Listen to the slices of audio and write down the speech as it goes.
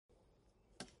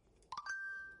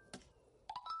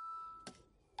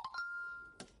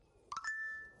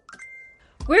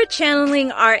We're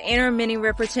channeling our inner Minnie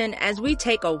Riperton as we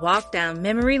take a walk down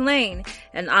memory lane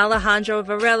in Alejandro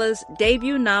Varela's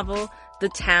debut novel, The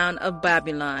Town of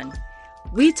Babylon.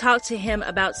 We talk to him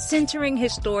about centering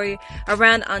his story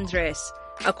around Andres,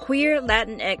 a queer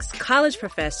Latinx college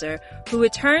professor who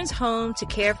returns home to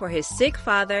care for his sick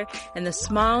father in the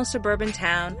small suburban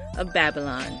town of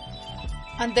Babylon.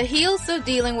 On the heels of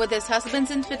dealing with his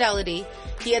husband's infidelity,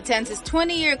 he attends his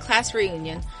 20-year class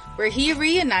reunion, where he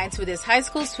reunites with his high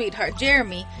school sweetheart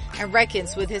Jeremy and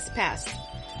reckons with his past.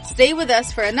 Stay with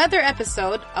us for another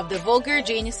episode of the Vulgar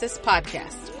Geniuses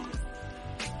podcast.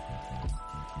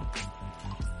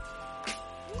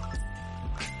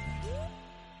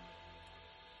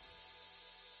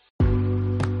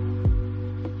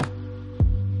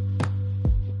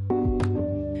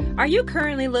 Are you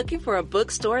currently looking for a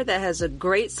bookstore that has a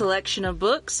great selection of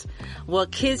books? Well,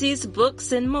 Kizzy's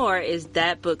Books and More is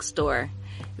that bookstore.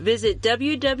 Visit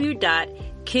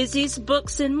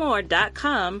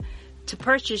www.kizzy'sbooksandmore.com to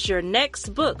purchase your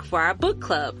next book for our book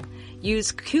club.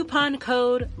 Use coupon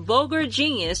code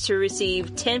VulgarGenius to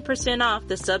receive 10% off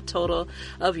the subtotal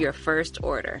of your first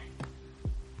order.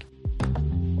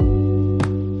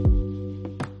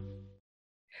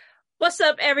 What's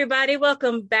up, everybody?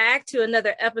 Welcome back to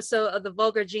another episode of the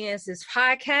Vulgar Geniuses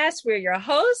podcast. We're your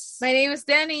hosts. My name is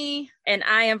Denny. And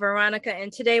I am Veronica.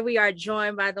 And today we are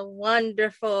joined by the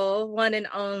wonderful one and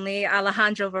only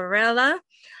Alejandro Varela.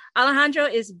 Alejandro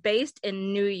is based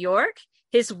in New York.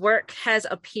 His work has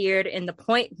appeared in The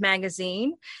Point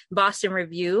magazine, Boston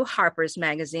Review, Harper's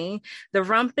Magazine, The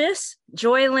Rumpus,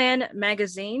 Joyland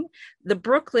magazine, The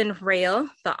Brooklyn Rail,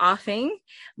 The Offing,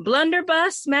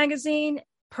 Blunderbuss magazine,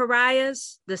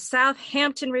 Pariahs, the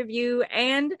Southampton Review,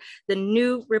 and the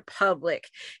New Republic.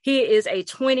 He is a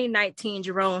 2019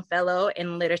 Jerome Fellow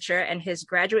in Literature, and his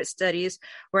graduate studies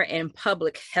were in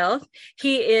public health.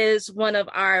 He is one of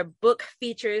our book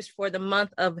features for the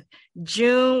month of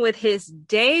June with his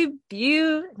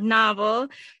debut novel,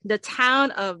 The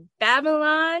Town of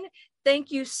Babylon.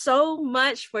 Thank you so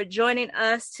much for joining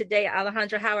us today,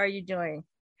 Alejandro. How are you doing?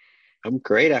 I'm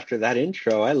great after that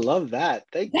intro. I love that.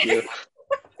 Thank you.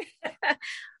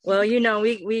 Well, you know,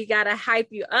 we got to hype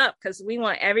you up because we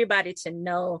want everybody to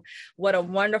know what a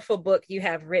wonderful book you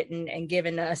have written and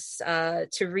given us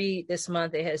to read this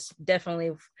month. It has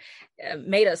definitely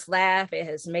made us laugh. It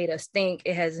has made us think.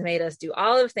 It has made us do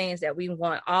all of the things that we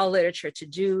want all literature to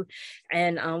do.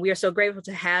 And we are so grateful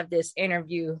to have this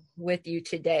interview with you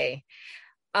today.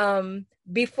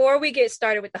 Before we get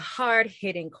started with the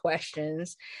hard-hitting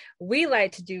questions, we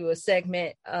like to do a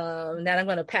segment that I'm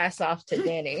going to pass off to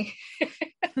Danny.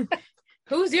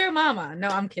 Who's your mama? No,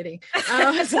 I'm kidding.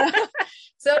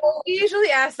 So we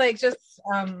usually ask just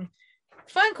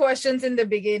fun questions in the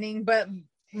beginning, but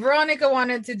Veronica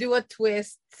wanted to do a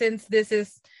twist since this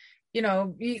is,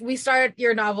 we start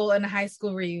your novel in a high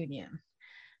school reunion.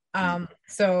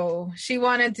 So she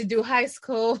wanted to do high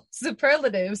school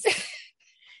superlatives.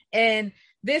 And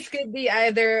this could be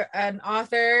either an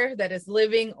author that is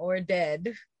living or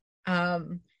dead.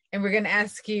 And we're going to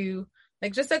ask you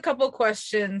just a couple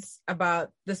questions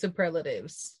about the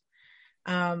superlatives.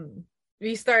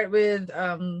 We start with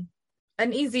an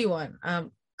easy one.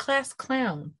 Class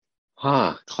clown.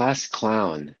 Class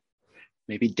clown.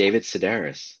 Maybe David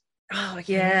Sedaris. Oh,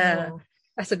 yeah.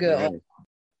 That's a good one.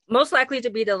 Most likely to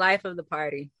be the life of the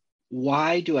party.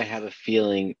 Why do I have a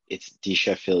feeling it's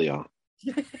Disha Filion?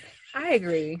 I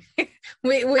agree.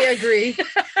 We agree.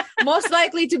 Most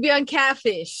likely to be on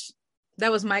Catfish.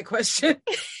 That was my question.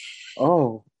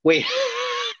 Oh, wait.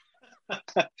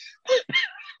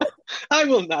 I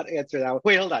will not answer that one.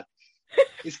 Wait, hold on.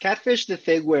 Is Catfish the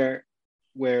thing where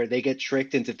they get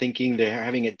tricked into thinking they're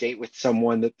having a date with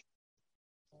someone that...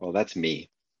 Well, that's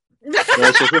me.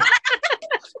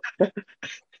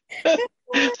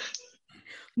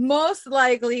 Most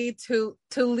likely to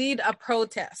lead a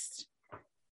protest.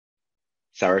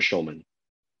 Sarah Schulman.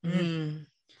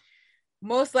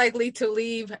 Most likely to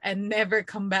leave and never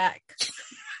come back.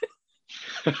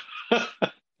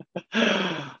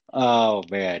 Oh,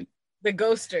 man. The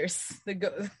Ghosters. The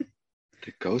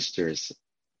Ghosters.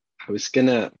 I was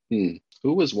gonna... Who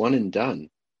was one and done?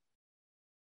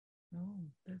 Oh,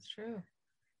 that's true.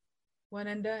 One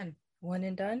and done. One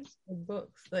and done? The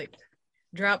books.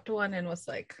 Dropped one and was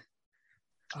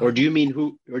Or do you mean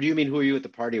who are you at the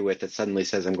party with that suddenly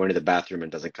says I'm going to the bathroom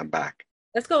and doesn't come back?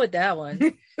 Let's go with that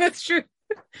one. That's true.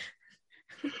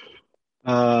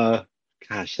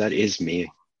 Gosh, that is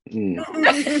me.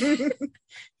 I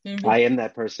am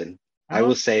that person. I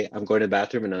will say I'm going to the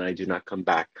bathroom and then I do not come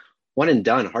back. One and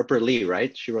done. Harper Lee,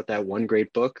 right? She wrote that one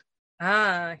great book.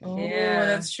 Yeah.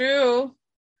 That's true.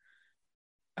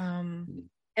 And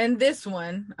this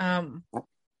one,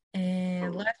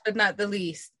 and last but not the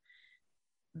least,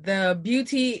 the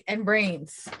beauty and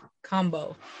brains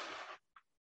combo.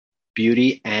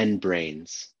 Beauty and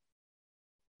brains.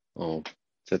 Oh,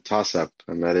 it's a toss-up.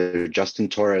 I'm either Justin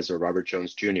Torres or Robert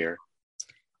Jones Jr.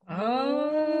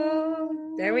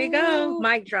 Oh, there we go.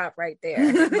 Mic drop right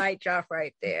there. Mic drop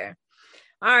right there.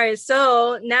 All right.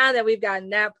 So now that we've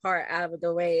gotten that part out of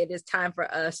the way, it is time for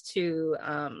us to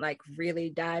really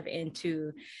dive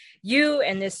into you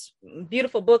and this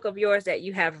beautiful book of yours that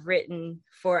you have written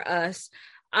for us.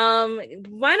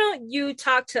 Why don't you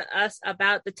talk to us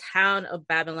about the town of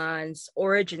Babylon's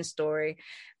origin story?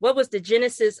 What was the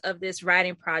genesis of this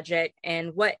writing project,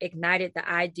 and what ignited the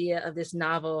idea of this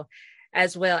novel,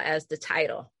 as well as the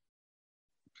title?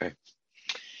 Okay.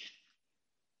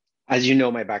 As you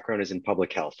know, my background is in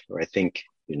public health, or I think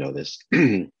you know this.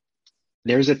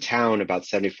 There's a town about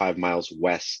 75 miles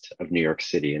west of New York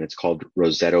City, and it's called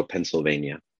Roseto,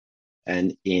 Pennsylvania.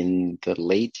 And in the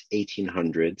late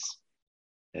 1800s,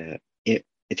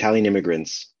 Italian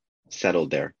immigrants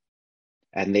settled there,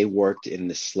 and they worked in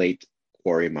the slate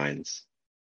quarry mines.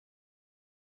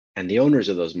 And the owners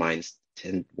of those mines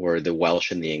were the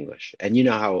Welsh and the English. And you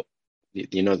know how, the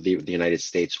United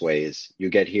States way is, you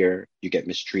get here, you get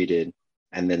mistreated,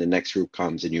 and then the next group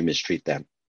comes and you mistreat them,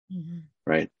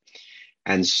 right?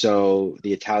 And so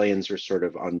the Italians were sort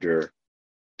of under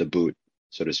the boot,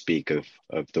 so to speak, of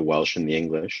the Welsh and the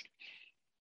English.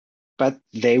 But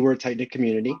they were a tight-knit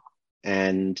community,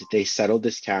 and they settled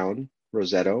this town,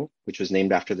 Roseto, which was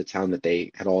named after the town that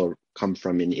they had all come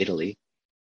from in Italy.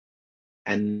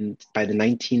 And by the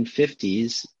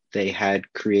 1950s, they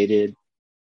had created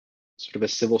sort of a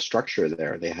civil structure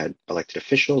there. They had elected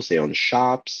officials, they owned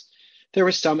shops. There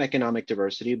was some economic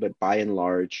diversity, but by and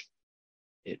large,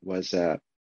 it was a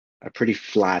pretty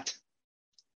flat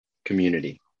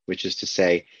community, which is to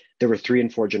say, there were 3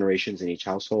 and 4 generations in each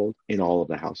household, in all of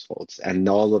the households, and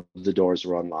all of the doors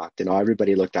were unlocked, and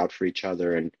everybody looked out for each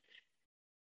other. And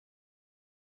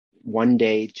one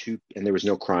day, and there was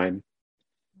no crime.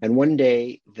 And one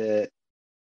day, the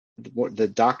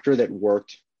doctor that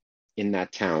worked in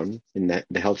that town, in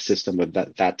the health system of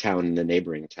that town and the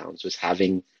neighboring towns, was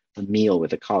having a meal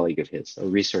with a colleague of his, a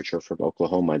researcher from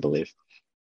Oklahoma, I believe.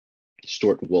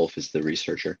 Stuart Wolf is the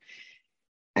researcher.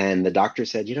 And the doctor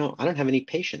said, I don't have any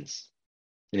patients.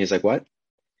 And he's like, what?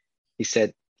 He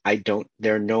said,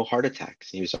 there are no heart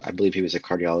attacks. I believe he was a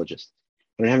cardiologist.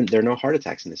 There are no heart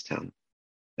attacks in this town.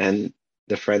 And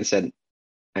the friend said,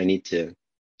 I need to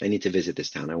visit this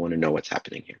town. I want to know what's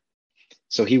happening here.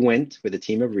 So he went with a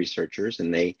team of researchers,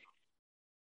 and they,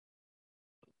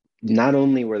 not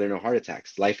only were there no heart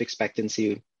attacks, life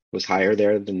expectancy was higher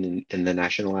there than the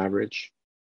national average.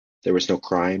 There was no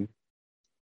crime,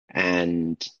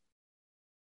 and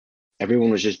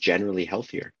everyone was just generally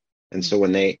healthier. And so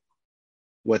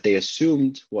what they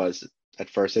assumed was, at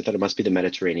first, they thought it must be the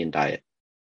Mediterranean diet,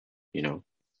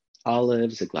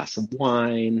 olives, a glass of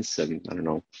wine, some, I don't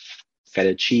know,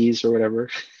 feta cheese or whatever.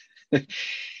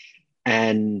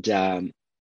 And,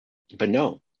 but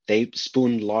no, they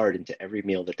spooned lard into every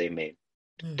meal that they made.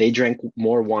 They drank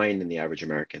more wine than the average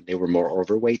American. They were more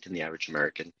overweight than the average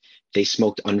American. They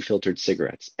smoked unfiltered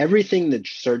cigarettes. Everything the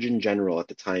Surgeon General at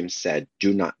the time said,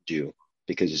 do not do,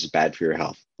 because it's bad for your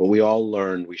health. But we all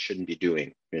learned we shouldn't be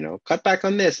doing, cut back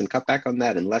on this and cut back on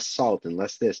that, and less salt and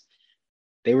less this.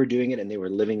 They were doing it, and they were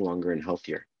living longer and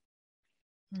healthier.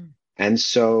 And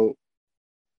so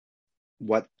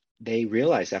what they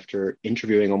realized after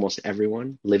interviewing almost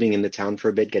everyone, living in the town for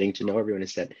a bit, getting to know everyone,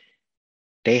 is that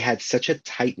they had such a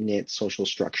tight-knit social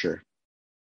structure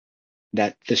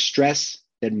that the stress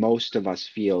that most of us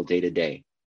feel day to day,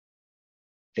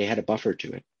 they had a buffer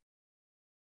to it.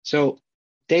 So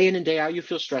day in and day out, you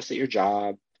feel stressed at your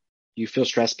job. You feel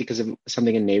stressed because of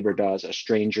something a neighbor does, a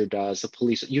stranger does, the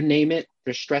police, you name it,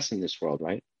 there's stress in this world,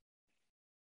 right?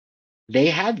 They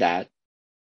had that,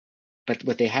 but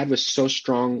what they had was so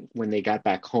strong when they got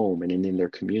back home and in their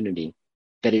community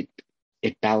that it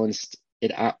balanced,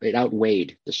 it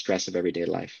outweighed the stress of everyday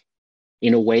life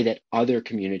in a way that other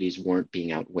communities weren't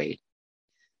being outweighed.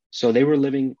 So they were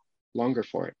living longer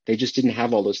for it. They just didn't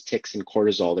have all those ticks and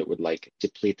cortisol that would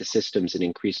deplete the systems and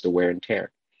increase the wear and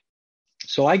tear.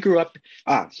 So I grew up,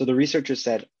 so the researchers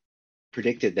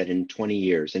predicted that in 20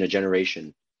 years, in a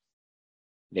generation,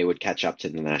 they would catch up to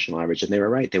the national average. And they were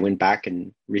right. They went back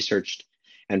and researched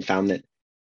and found that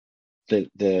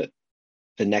the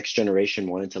next generation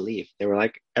wanted to leave. They were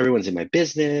like, everyone's in my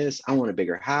business. I want a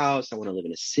bigger house. I want to live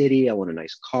in a city. I want a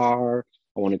nice car.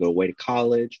 I want to go away to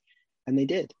college. And they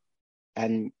did.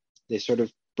 And they sort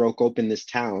of broke open this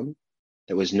town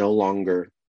that was no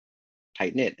longer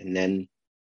tight knit. And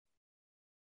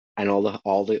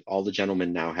all the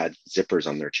gentlemen now had zippers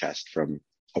on their chest from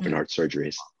open heart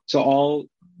surgeries. So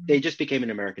they just became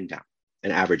an American town,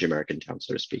 an average American town,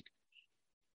 so to speak.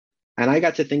 And I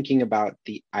got to thinking about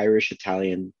the Irish,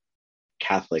 Italian,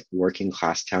 Catholic, working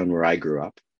class town where I grew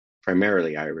up,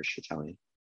 primarily Irish, Italian.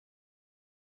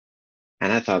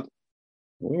 And I thought,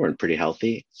 we weren't pretty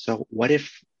healthy. So what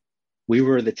if we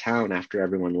were the town after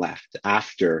everyone left,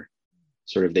 after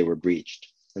sort of they were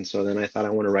breached? And so then I thought, I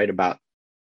want to write about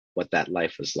what that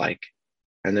life was like.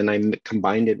 And then I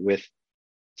combined it with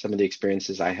some of the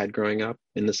experiences I had growing up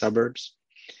in the suburbs.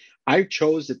 I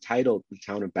chose the title, The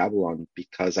Town of Babylon,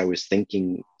 because I was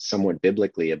thinking somewhat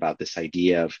biblically about this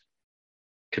idea of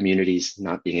communities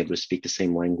not being able to speak the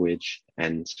same language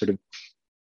and sort of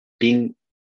being,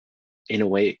 in a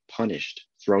way, punished,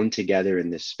 thrown together in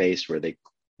this space where they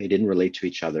didn't relate to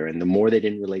each other. And the more they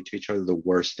didn't relate to each other, the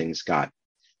worse things got.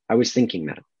 I was thinking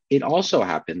that. It also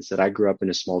happens that I grew up in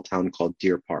a small town called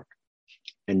Deer Park.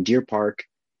 And Deer Park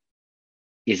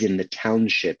is in the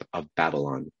township of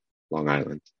Babylon, Long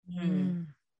Island. Mm.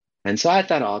 And so I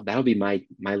thought, oh, that'll be my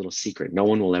little secret. No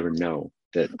one will ever know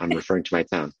that I'm referring to my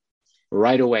town.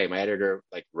 Right away, my editor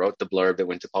wrote the blurb that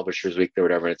went to Publishers Weekly or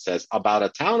whatever, and it says, about a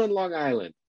town in Long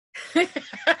Island.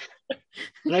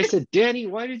 And I said, Danny,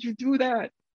 why did you do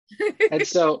that? And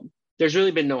so there's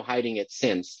really been no hiding it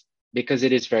since, because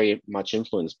it is very much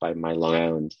influenced by my Long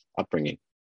Island upbringing.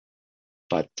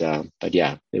 But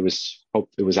yeah, it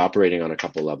was operating on a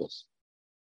couple levels.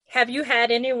 Have you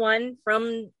had anyone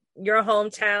from your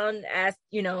hometown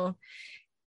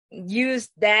use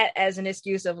that as an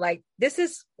excuse of this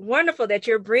is wonderful that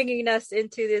you're bringing us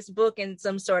into this book in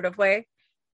some sort of way?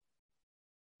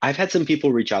 I've had some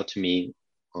people reach out to me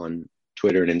on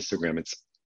Twitter and Instagram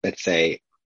that say,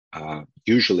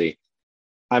 usually,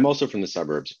 I'm also from the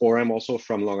suburbs, or I'm also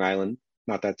from Long Island,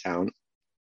 not that town.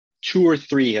 2 or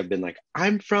 3 have been like,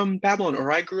 I'm from Babylon,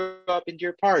 or I grew up in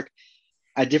Deer Park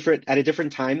at a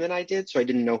different time than I did, so I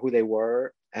didn't know who they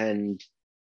were. And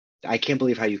I can't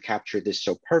believe how you captured this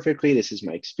so perfectly. This is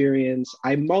my experience.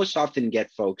 I most often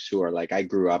get folks who are like, I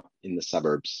grew up in the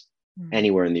suburbs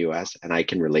anywhere in the US, and I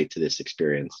can relate to this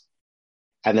experience.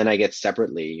 And then I get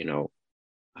separately,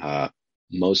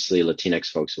 mostly Latinx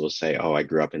folks who will say, oh, I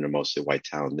grew up in a mostly white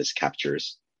town. This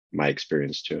captures my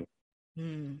experience too.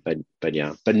 But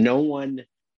yeah, but no one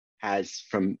has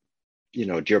from,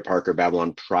 Deer Park or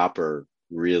Babylon proper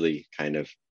really kind of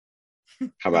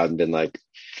come out and been like,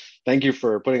 thank you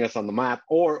for putting us on the map,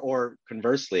 or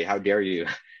conversely, how dare you?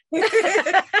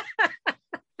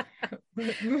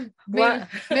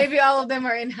 Maybe all of them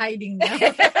are in hiding now.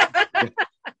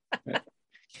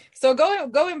 So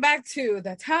going back to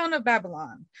the town of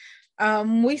Babylon,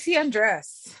 we see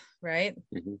Andres, right?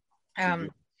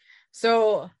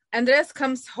 So Andres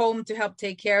comes home to help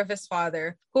take care of his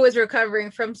father, who is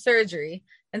recovering from surgery,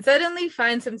 and suddenly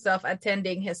finds himself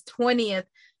attending his 20th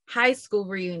high school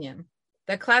reunion.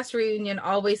 The class reunion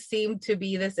always seemed to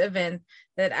be this event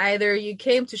that either you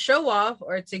came to show off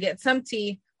or to get some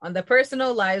tea on the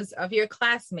personal lives of your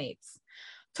classmates.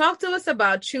 Talk to us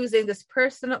about choosing this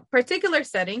particular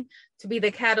setting to be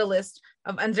the catalyst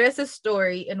of Andres'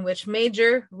 story, in which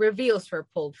major reveals were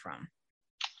pulled from.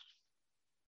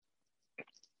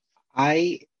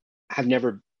 I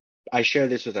share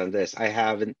this with Andres. I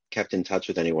haven't kept in touch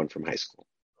with anyone from high school.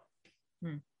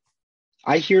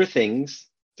 I hear things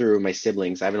through my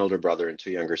siblings. I have an older brother and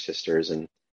 2 younger sisters, and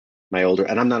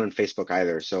I'm not on Facebook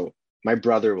either. So my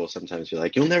brother will sometimes be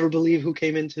like, you'll never believe who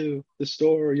came into the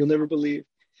store. You'll never believe.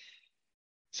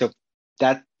 So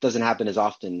that doesn't happen as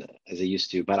often as it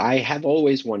used to, but I have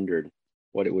always wondered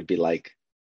what it would be like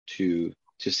to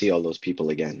see all those people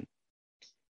again.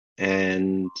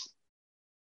 And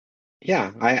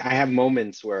yeah, I have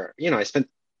moments where, I spent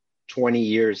 20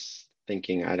 years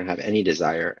thinking I don't have any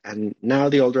desire. And now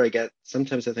the older I get,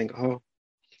 sometimes I think, oh,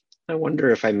 I wonder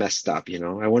if I messed up,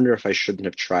 I wonder if I shouldn't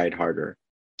have tried harder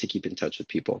to keep in touch with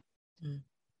people.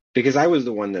 Because I was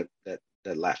the one that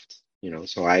left,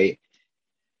 so I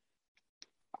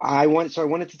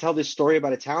wanted to tell this story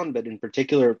about a town, but in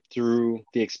particular through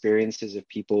the experiences of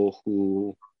people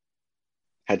who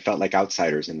had felt like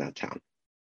outsiders in that town.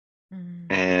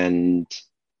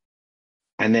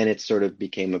 And then it sort of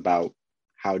became about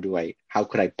how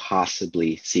could I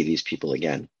possibly see these people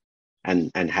again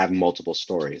and have multiple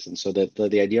stories. And so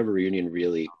the idea of a reunion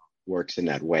really works in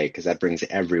that way, because that brings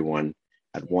everyone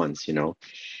at once, And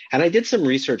I did some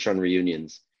research on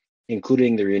reunions,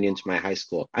 including the reunion to my high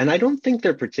school. And I don't think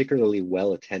they're particularly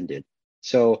well attended.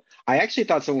 So I actually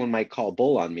thought someone might call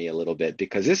bull on me a little bit,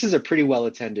 because this is a pretty well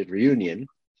attended reunion.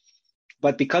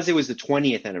 But because it was the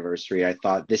 20th anniversary, I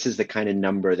thought this is the kind of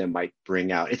number that might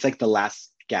bring out. It's like the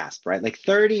last gasp, right? Like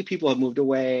 30 people have moved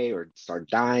away or start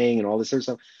dying and all this sort of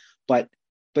stuff.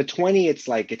 But 20, it's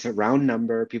like it's a round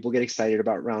number. People get excited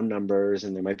about round numbers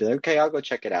and they might be like, okay, I'll go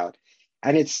check it out.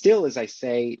 And it's still, as I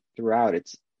say throughout,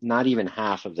 it's not even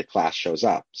half of the class shows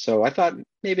up. So I thought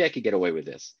maybe I could get away with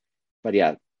this. But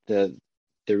yeah, the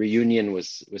reunion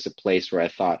was a place where I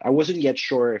thought I wasn't yet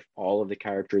sure if all of the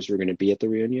characters were going to be at the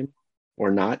reunion or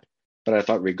not. But I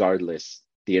thought regardless,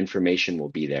 the information will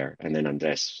be there, and then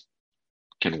Andres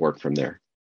can work from there.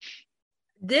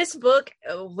 This book,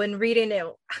 when reading it,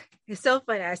 it's so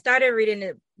funny. I started reading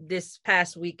it this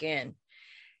past weekend.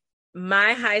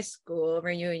 My high school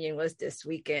reunion was this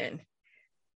weekend,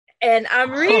 and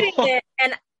I'm reading it,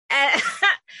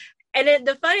 and then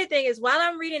the funny thing is, while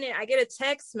I'm reading it, I get a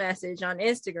text message on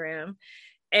Instagram,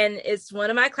 and it's one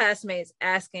of my classmates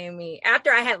asking me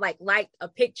after I had liked a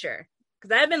picture,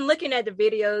 because I had been looking at the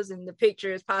videos and the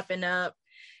pictures popping up,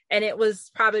 and it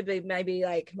was probably maybe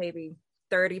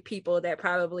 30 people that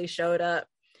probably showed up,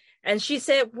 and she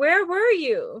said, "Where were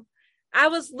you? I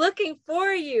was looking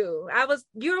for you.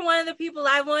 You were one of the people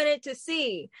I wanted to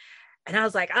see." And I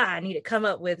was like, I need to come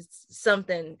up with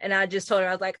something. And I just told her,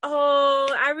 I was like,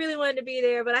 oh, I really wanted to be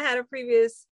there, but I had a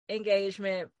previous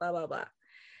engagement, blah, blah, blah.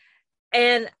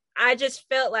 And I just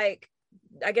felt like,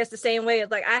 I guess the same way,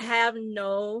 it's like, I have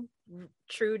no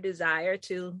true desire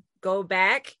to go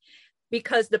back,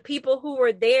 because the people who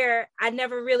were there, I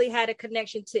never really had a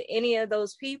connection to any of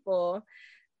those people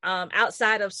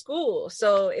outside of school.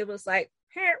 So it was like,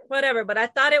 whatever. But I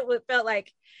thought felt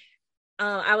like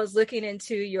I was looking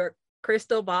into your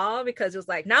crystal ball, because it was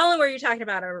like, not only were you talking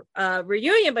about a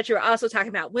reunion, but you were also talking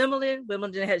about Wimbledon.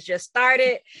 Wimbledon has just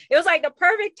started. It was like the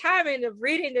perfect timing of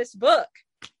reading this book.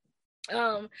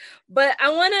 But I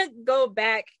want to go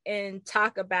back and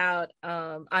talk about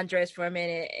Andres for a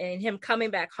minute, and him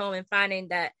coming back home and finding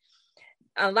that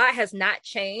a lot has not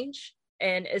changed,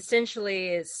 and essentially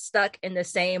is stuck in the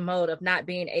same mode of not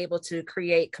being able to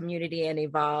create community and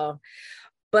evolve.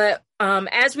 But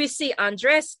as we see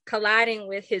Andres colliding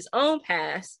with his own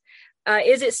past,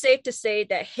 is it safe to say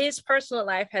that his personal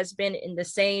life has been in the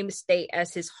same state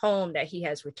as his home that he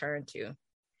has returned to?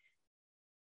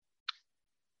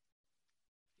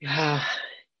 Yeah,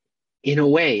 in a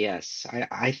way, yes.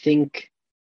 I think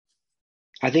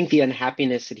the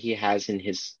unhappiness that he has in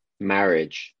his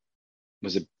marriage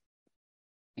was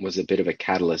a bit of a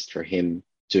catalyst for him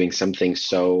doing something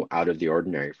so out of the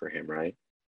ordinary for him, right?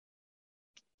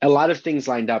 A lot of things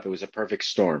lined up. It was a perfect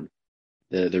storm.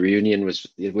 The reunion was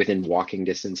within walking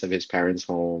distance of his parents'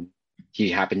 home.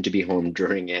 He happened to be home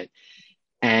during it.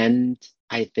 And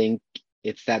I think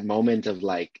it's that moment of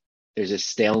like, there's a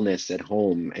staleness at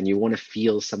home and you want to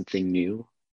feel something new.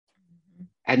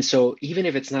 And so even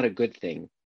if it's not a good thing,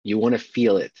 you want to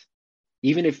feel it.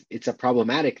 Even if it's a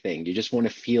problematic thing, you just want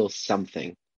to feel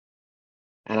something.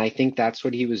 And I think that's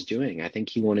what he was doing. I think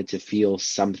he wanted to feel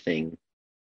something,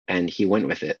 and he went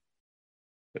with it.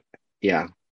 Yeah.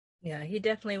 Yeah, he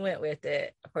definitely went with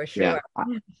it for sure.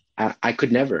 Yeah, I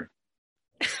could never.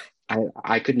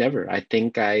 I could never. I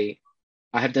think I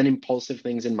have done impulsive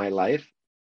things in my life,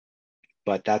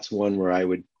 but that's one where I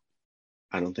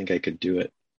don't think I could do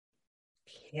it.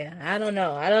 Yeah, I don't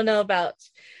know. I don't know about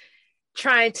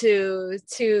trying to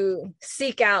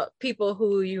seek out people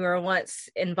who you were once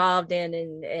involved in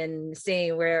and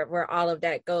seeing where all of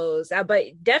that goes.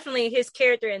 But definitely his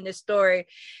character in this story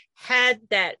had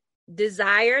that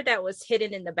desire that was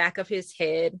hidden in the back of his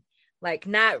head, like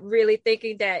not really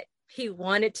thinking that he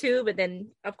wanted to, but then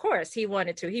of course he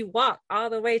wanted to. He walked all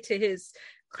the way to his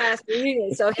class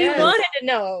reunion, so he wanted to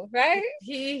know, right?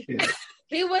 He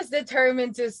was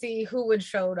determined to see who would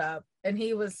show up, and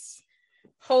he was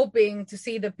hoping to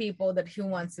see the people that he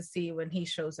wants to see when he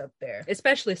shows up there,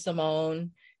 especially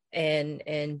Simone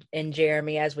and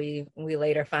Jeremy, as we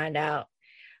later find out.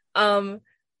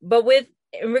 But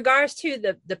in regards to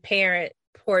the parent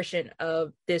portion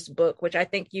of this book, which I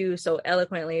think you so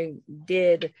eloquently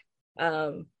did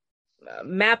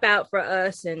map out for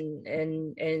us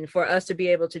and for us to be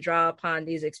able to draw upon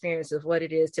these experiences of what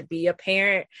it is to be a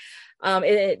parent,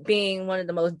 it being one of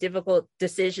the most difficult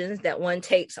decisions that one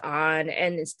takes on,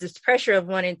 and it's this pressure of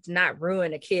wanting to not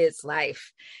ruin a kid's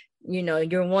life. You know,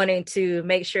 you're wanting to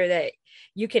make sure that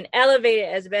you can elevate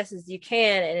it as best as you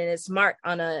can, and it's marked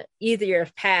on a easier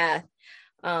path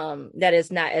that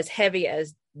is not as heavy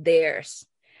as theirs.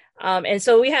 And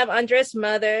so we have Andres'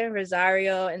 mother,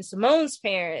 Rosario, and Simone's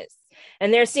parents,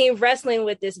 and they're seen wrestling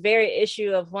with this very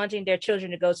issue of wanting their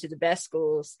children to go to the best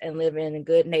schools and live in a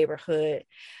good neighborhood.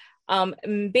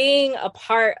 Being a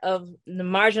part of the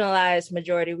marginalized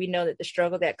majority, we know that the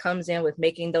struggle that comes in with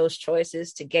making those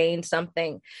choices to gain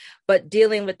something, but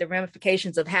dealing with the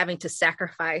ramifications of having to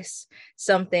sacrifice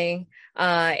something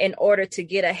in order to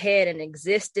get ahead and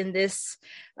exist in this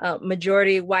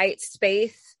majority white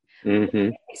space. Mm-hmm.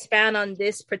 Expand on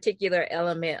this particular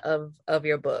element of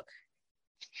your book.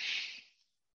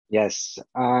 Yes.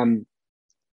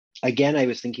 Again, I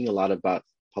was thinking a lot about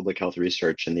public health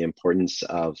research and the importance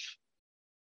of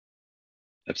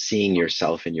seeing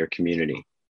yourself in your community,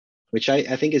 which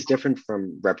I think is different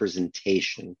from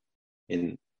representation.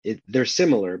 They're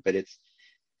similar, but it's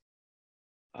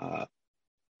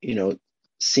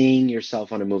seeing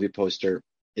yourself on a movie poster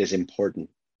is important.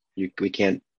 We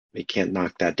can't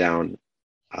knock that down.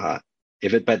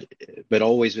 But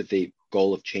always with the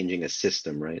goal of changing a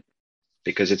system, right?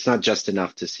 Because it's not just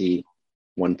enough to see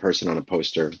one person on a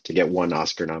poster to get one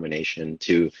Oscar nomination.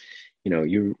 We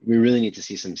really need to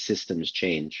see some systems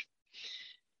change.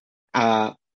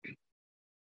 And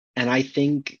I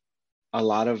think a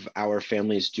lot of our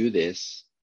families do this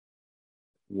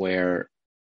where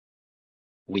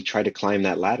we try to climb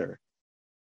that ladder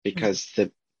because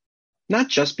not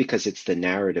just because it's the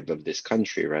narrative of this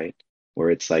country, right? Where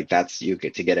it's like, you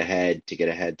get to get ahead, you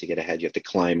have to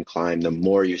climb. The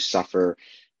more you suffer,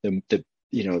 the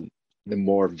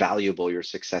more valuable your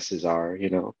successes are,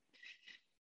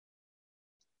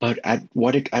 but at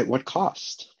what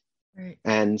cost? Right.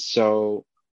 And so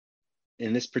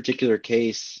in this particular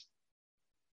case,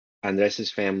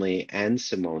 Andres's family and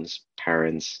Simone's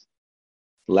parents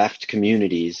left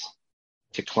communities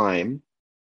to climb,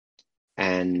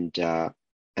 and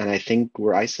I think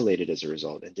we're isolated as a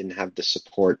result and didn't have the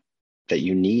support that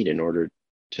you need in order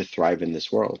to thrive in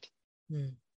this world.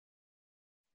 Mm.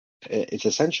 It's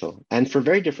essential, and for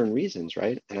very different reasons,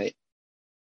 right? And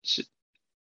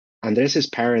Andres's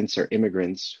parents are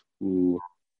immigrants who,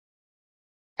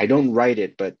 I don't write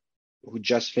it, but who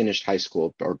just finished high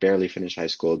school or barely finished high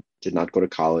school, did not go to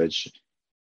college.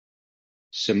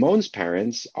 Simone's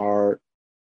parents are,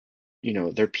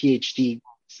 they're PhD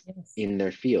in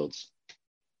their fields,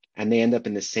 and they end up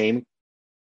in the same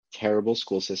terrible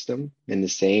school system, in the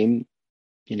same,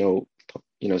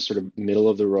 sort of middle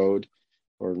of the road,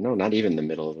 or no, not even the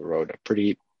middle of the road, a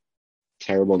pretty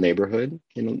terrible neighborhood,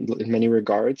 in many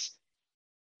regards.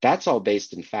 That's all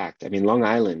based in fact. I mean, Long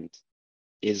Island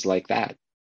is like that.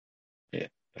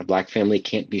 A Black family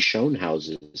can't be shown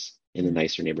houses in the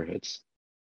nicer neighborhoods.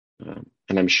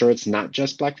 And I'm sure it's not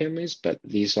just Black families, but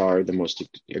these are the most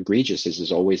egregious. This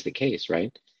is always the case,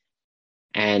 right?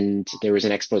 And there was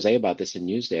an expose about this in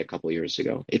Newsday a couple of years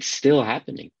ago. It's still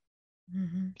happening.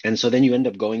 Mm-hmm. And so then you end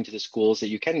up going to the schools that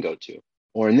you can go to.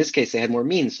 Or in this case, they had more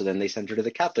means, so then they sent her to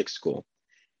the Catholic school.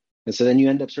 And so then you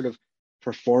end up sort of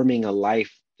performing a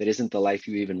life that isn't the life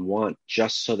you even want,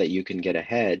 just so that you can get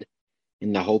ahead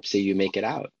in the hopes that you make it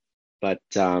out. But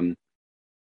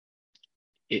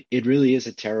it really is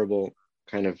a terrible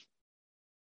kind of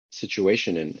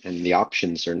situation, and the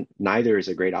options are, neither is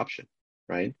a great option,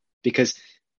 right? Because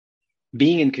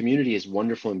being in community is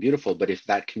wonderful and beautiful, but if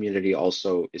that community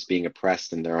also is being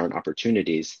oppressed and there aren't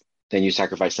opportunities, then you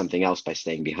sacrifice something else by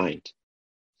staying behind.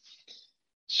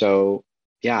 So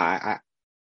yeah,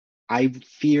 I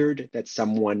feared that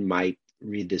someone might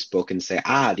read this book and say,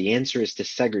 the answer is to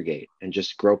segregate and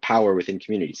just grow power within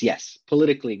communities. Yes,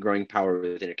 politically growing power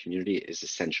within a community is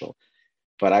essential,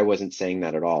 but I wasn't saying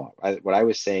that at all. What I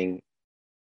was saying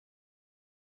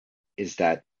is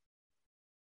that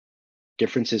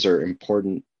differences are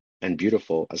important and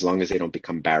beautiful as long as they don't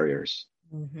become barriers.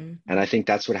 Mm-hmm. And I think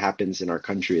that's what happens in our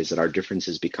country, is that our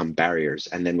differences become barriers.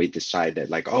 And then we decide that,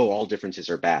 like, all differences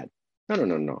are bad.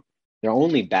 No. They're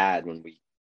only bad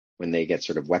when they get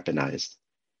sort of weaponized.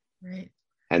 Right.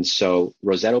 And so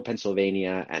Roseto,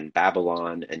 Pennsylvania, and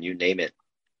Babylon, and you name it,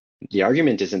 the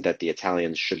argument isn't that the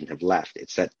Italians shouldn't have left.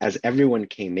 It's that as everyone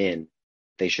came in,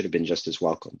 they should have been just as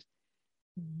welcomed.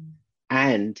 Mm-hmm.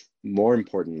 And more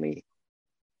importantly,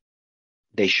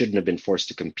 they shouldn't have been forced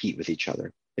to compete with each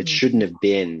other. It shouldn't have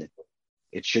been,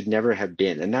 it should never have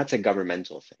been. And that's a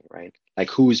governmental thing, right? Like,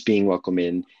 who's being welcomed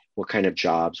in, what kind of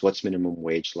jobs, what's minimum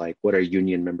wage like, what are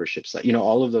union memberships like?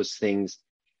 All of those things,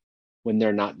 when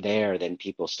they're not there, then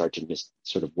people start to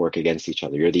sort of work against each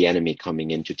other. You're the enemy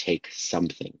coming in to take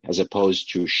something, as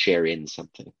opposed to share in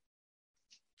something.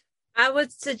 I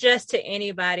would suggest to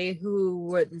anybody who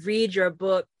would read your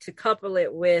book to couple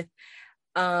it with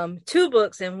two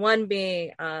books, and one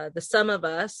being The Sum of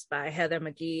Us by Heather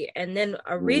McGhee, and then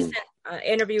a recent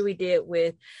interview we did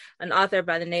with an author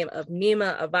by the name of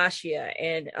Nima Abashia,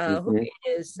 and who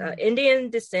is Indian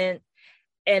descent,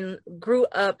 and grew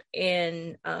up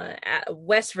in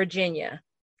West Virginia.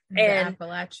 And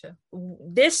Appalachia.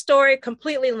 This story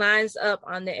completely lines up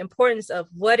on the importance of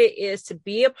what it is to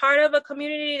be a part of a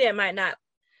community that might not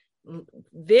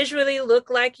visually look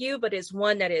like you, but it's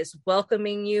one that is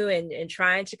welcoming you and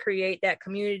trying to create that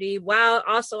community while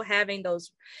also having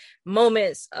those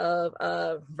moments of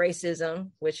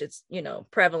racism, which is,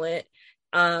 prevalent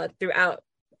throughout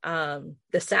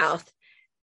the South.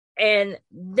 And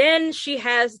then she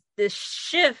has this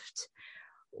shift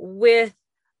with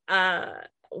a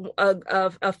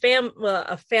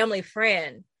family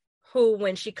friend who,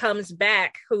 when she comes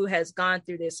back, who has gone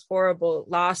through this horrible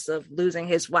loss of losing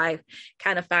his wife,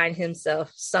 kind of find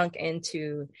himself sunk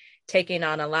into taking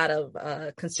on a lot of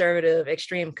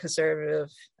extreme conservative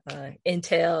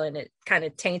intel, and it kind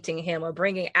of tainting him or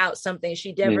bringing out something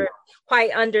she never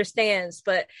quite understands.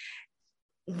 But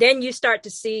then you start to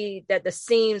see that the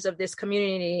seams of this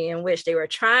community in which they were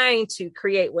trying to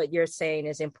create what you're saying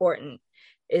is important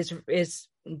it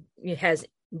has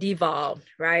devolved,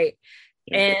 right?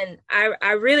 And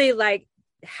I really like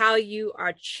how you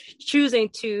are choosing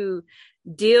to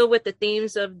deal with the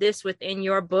themes of this within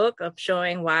your book, of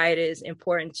showing why it is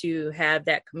important to have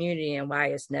that community and why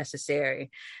it's necessary.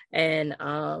 And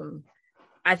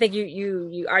I think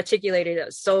you articulated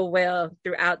it so well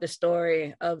throughout the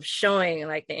story of showing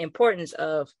like the importance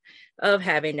of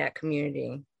having that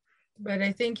community. But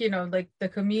I think, like the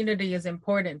community is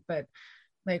important, but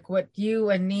like what you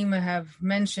and Nima have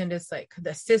mentioned is like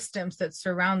the systems that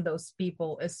surround those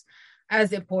people is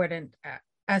as important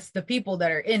as the people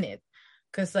that are in it.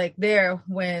 Because like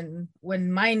when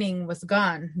mining was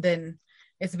gone, then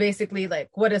it's basically like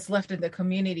what is left in the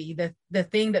community, the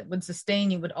thing that would sustain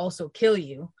you would also kill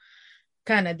you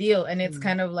kind of deal. And it's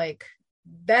kind of like,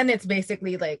 then it's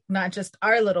basically like not just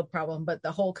our little problem, but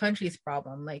the whole country's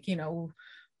problem. Like,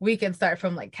 we can start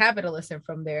from like capitalism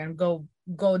from there and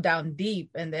go down deep.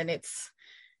 And then it's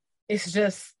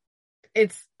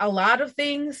a lot of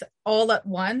things all at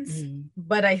once.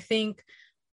 But I think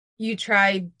you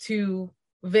tried to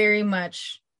very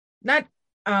much not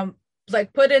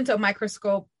like put into a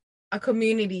microscope a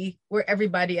community where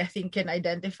everybody, I think, can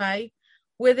identify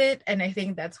with it. And I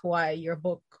think that's why your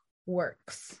book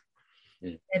works.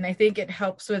 And I think it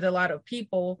helps with a lot of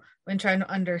people when trying to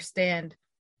understand,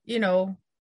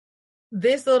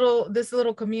 this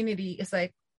little community is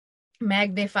like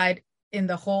magnified in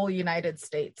the whole United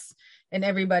States, and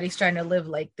everybody's trying to live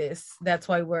like this. That's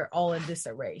why we're all in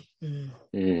disarray.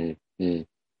 I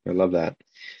love that.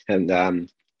 And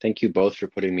thank you both for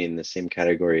putting me in the same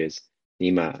category as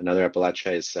Nima. Another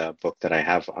Appalachia is a book that I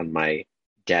have on my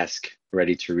desk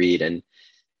ready to read. And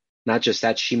not just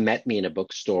that, she met me in a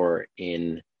bookstore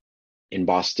in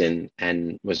Boston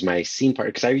and was my scene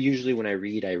partner. Because I usually, when I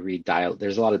read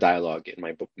there's a lot of dialogue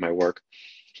in my work.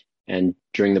 And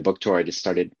during the book tour, I just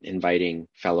started inviting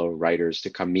fellow writers to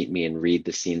come meet me and read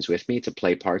the scenes with me, to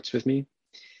play parts with me.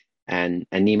 And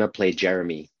Nima played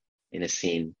Jeremy in a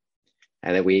scene,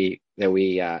 and that we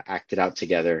acted out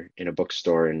together in a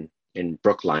bookstore in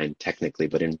Brookline, technically,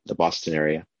 but in the Boston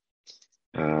area.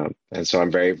 And so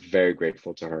I'm very, very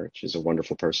grateful to her. She's a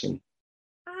wonderful person.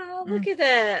 Oh, look at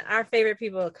that. Our favorite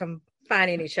people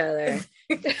finding each other.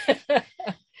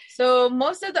 So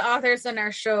most of the authors on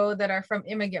our show that are from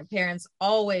immigrant parents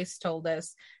always told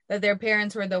us that their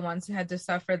parents were the ones who had to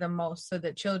suffer the most so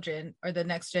that children or the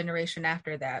next generation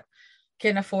after that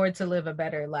can afford to live a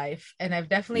better life. And I've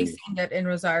definitely seen that in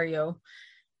Rosario,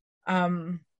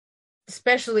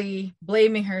 especially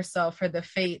blaming herself for the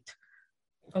fate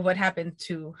of what happened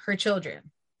to her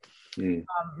children.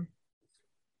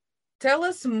 Tell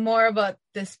us more about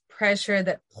this pressure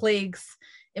that plagues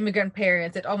immigrant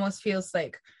parents. It almost feels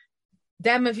like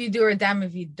damn if you do or damn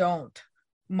if you don't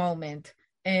moment.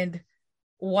 And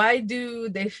why do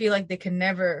they feel like they can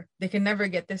never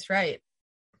get this right?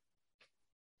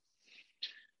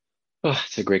 Oh,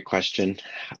 it's a great question.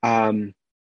 I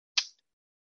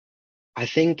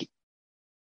think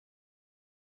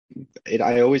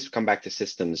I always come back to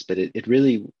systems, but it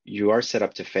really, you are set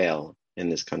up to fail in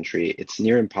this country. It's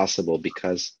near impossible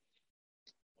because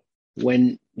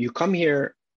when you come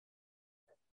here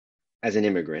as an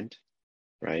immigrant,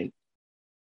 right,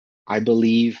 I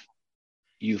believe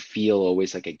you feel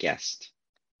always like a guest.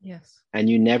 Yes. And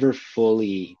you never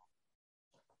fully,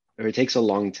 or it takes a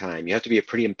long time. You have to be a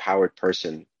pretty empowered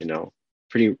person,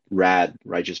 pretty rad,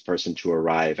 righteous person to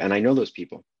arrive. And I know those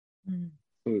people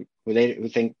who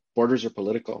think borders are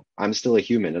political. I'm still a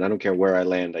human, and I don't care where I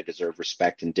land. I deserve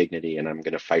respect and dignity, and I'm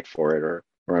going to fight for it, or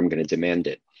I'm going to demand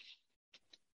it.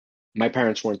 My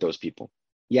parents weren't those people.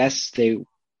 Yes, they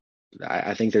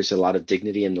I think there's a lot of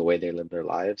dignity in the way they live their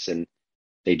lives, and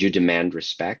they do demand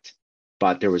respect.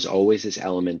 But there was always this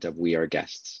element of we are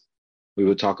guests. We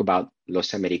would talk about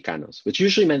los americanos, which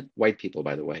usually meant white people,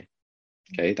 by the way.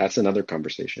 Okay, that's another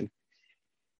conversation.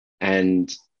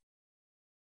 And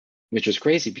which was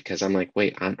crazy because I'm like,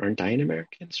 wait, aren't I an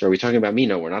American? So are we talking about me?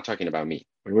 No, we're not talking about me.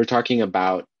 We're talking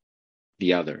about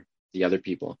the other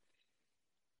people,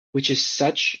 which is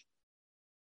such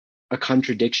a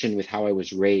contradiction with how I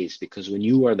was raised, because when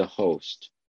you are the host,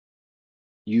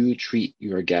 you treat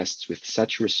your guests with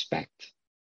such respect.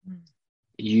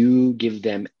 You give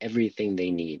them everything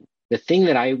they need. The thing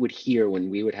that I would hear when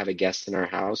we would have a guest in our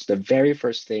house, the very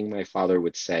first thing my father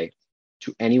would say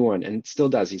to anyone, and still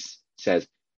does, he says,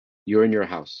 "You're in your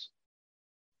house.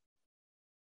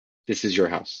 This is your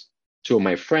house." To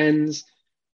my friends,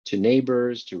 to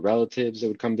neighbors, to relatives that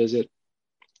would come visit,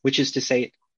 which is to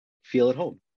say, feel at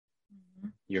home.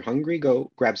 You're hungry,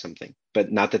 go grab something.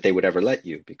 But not that they would ever let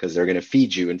you, because they're going to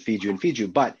feed you and feed you and feed you.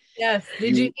 But yes,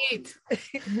 did you eat?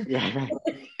 Yeah, right.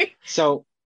 So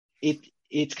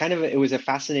it's kind of it was a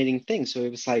fascinating thing. So it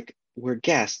was like, we're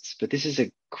guests, but this is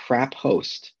a crap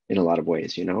host in a lot of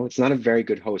ways. It's not a very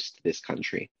good host to this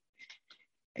country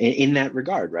in that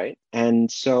regard, right?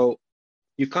 And so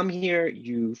you come here,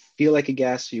 you feel like a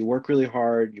guest, you work really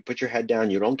hard, you put your head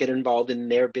down, you don't get involved in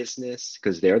their business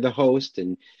because they're the host.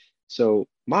 And so,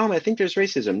 Mom, I think there's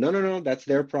racism. No, that's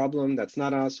their problem. That's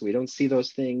not us. We don't see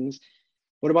those things.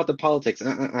 What about the politics?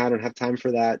 I don't have time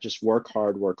for that. Just work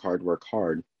hard, work hard, work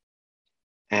hard.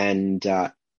 And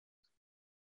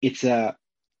it's a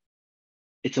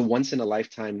once in a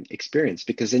lifetime experience,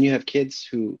 because then you have kids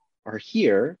who are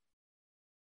here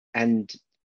and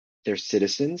they're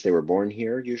citizens. They were born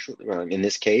here, usually, in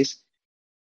this case,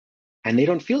 and they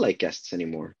don't feel like guests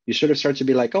anymore. You sort of start to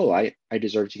be like, oh, I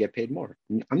deserve to get paid more.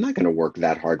 I'm not going to work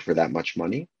that hard for that much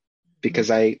money, because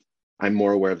I'm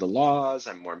more aware of the laws,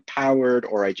 I'm more empowered,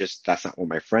 or that's not what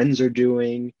my friends are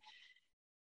doing.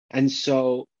 And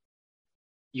so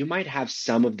you might have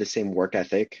some of the same work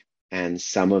ethic and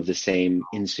some of the same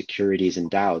insecurities and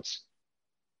doubts,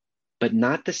 but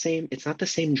not the same. It's not the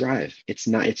same drive.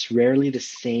 It's rarely the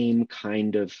same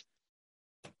kind of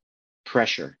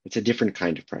pressure. It's a different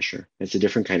kind of pressure. It's a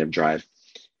different kind of drive.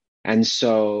 And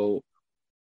so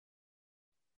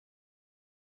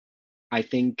I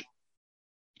think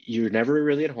you're never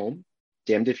really at home.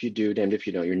 Damned if you do, damned if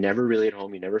you don't. You're never really at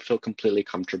home. You never feel completely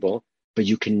comfortable, but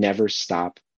you can never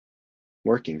stop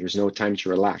working. There's no time to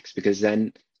relax, because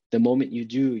then the moment you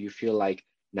do, you feel like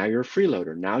now you're a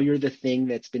freeloader. Now you're the thing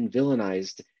that's been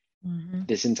villainized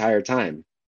this entire time.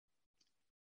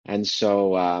 And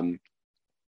so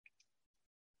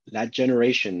that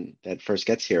generation that first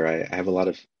gets here, I have a lot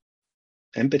of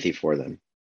empathy for them,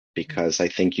 because I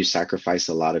think you sacrifice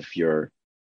a lot of your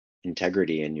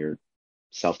integrity and your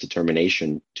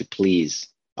self-determination to please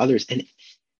others. And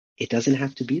it doesn't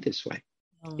have to be this way.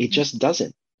 It just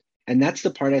doesn't. And that's the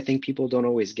part I think people don't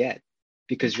always get,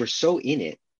 because we're so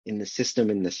in the system,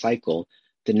 in the cycle,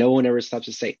 that no one ever stops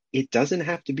to say, it doesn't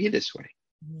have to be this way.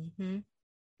 Mm-hmm.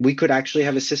 We could actually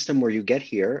have a system where you get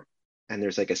here and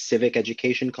there's like a civic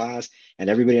education class, and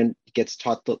everybody gets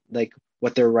taught like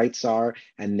what their rights are,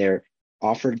 and they're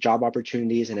offered job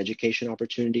opportunities and education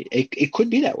opportunity. It could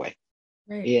be that way.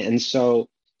 Right. Yeah, and so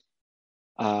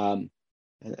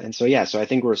yeah, so I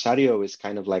think Rosario is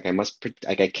kind of like, I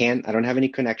don't have any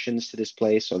connections to this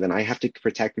place, so then I have to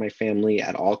protect my family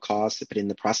at all costs. But in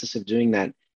the process of doing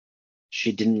that,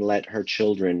 she didn't let her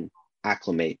children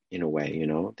acclimate in a way,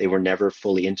 they were never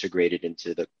fully integrated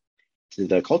into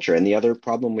the culture. And the other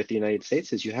problem with the United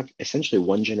States is you have essentially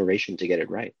one generation to get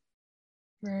it right.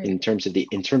 In terms of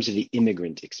the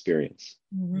immigrant experience.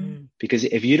 Because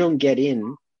if you don't get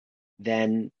in,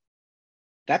 then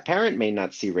that parent may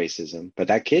not see racism, but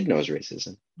that kid knows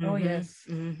racism. Oh, yes.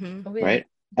 Mm-hmm. Oh, yeah. Right.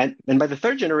 And by the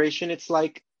third generation, it's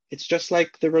just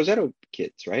like the Rossetto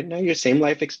kids, right? Now your same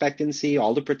life expectancy,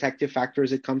 all the protective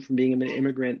factors that come from being an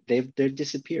immigrant, they've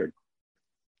disappeared.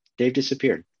 They've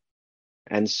disappeared.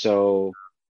 And so,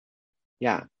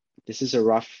 yeah, this is a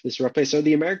rough place. So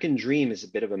the American dream is a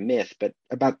bit of a myth, but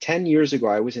about 10 years ago,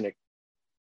 I was in a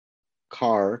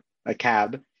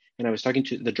cab, and I was talking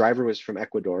to the driver. Was from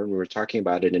Ecuador, and we were talking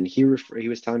about it, and he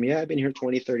was telling me, yeah, I've been here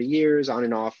 20, 30 years, on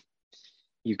and off.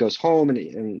 He goes home,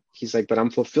 and he's like, but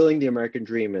I'm fulfilling the American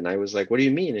dream. And I was like, what do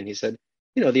you mean? And he said,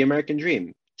 the American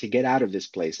dream, to get out of this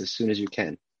place as soon as you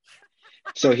can.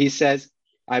 So he says,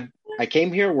 I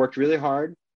came here, worked really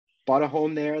hard, bought a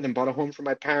home there, then bought a home for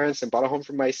my parents, and bought a home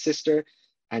for my sister.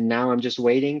 And now I'm just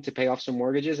waiting to pay off some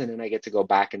mortgages, and then I get to go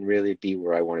back and really be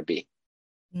where I want to be.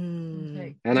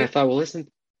 Mm. And I thought, well,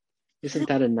 listen, Isn't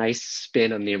that a nice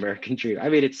spin on the American dream? I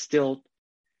mean, it's still,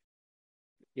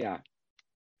 yeah.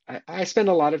 I spend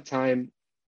a lot of time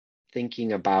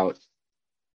thinking about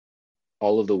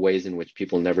all of the ways in which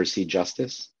people never see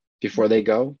justice before they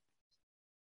go.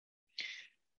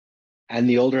 And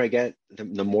the older I get,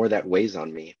 the more that weighs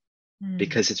on me,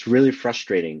 because it's really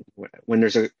frustrating when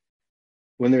there's a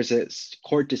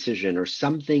court decision or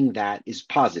something that is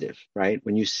positive, right?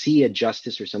 When you see a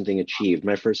justice or something achieved,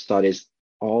 my first thought is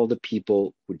all the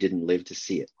people who didn't live to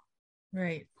see it,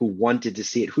 right? Who wanted to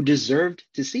see it, who deserved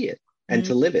to see it and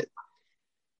to live it.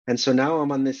 And so now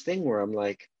I'm on this thing where I'm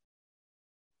like,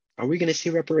 are we going to see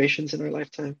reparations in our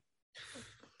lifetime?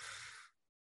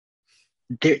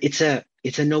 It's a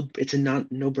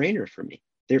no-brainer for me.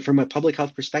 From a public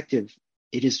health perspective,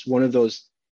 it is one of those.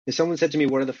 If someone said to me,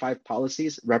 what are the 5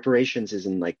 policies? Reparations is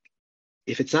in, like,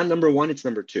 if it's not number 1, it's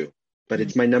number 2. But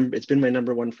it's been my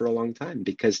number 1 for a long time,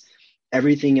 because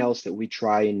everything else that we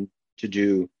try to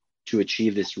do to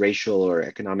achieve this racial or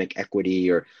economic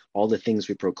equity, or all the things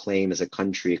we proclaim as a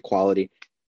country, equality,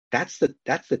 that's the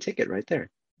ticket right there.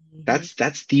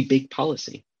 That's the big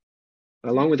policy,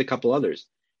 along with a couple others.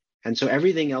 And so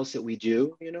everything else that we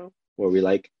do, where we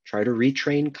like try to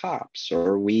retrain cops,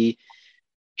 or we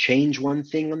change one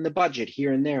thing on the budget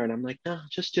here and there, and I'm like, no,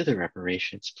 just do the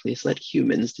reparations, please. Let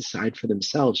humans decide for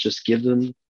themselves. Just give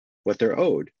them what they're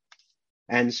owed.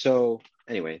 And so,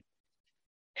 anyway,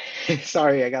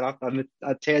 sorry, I got off on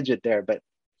a tangent there, but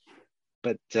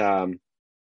yeah,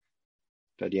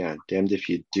 damned if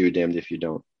you do, damned if you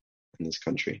don't in this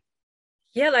country.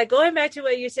 Yeah, like going back to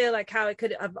what you said, like how it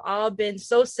could have all been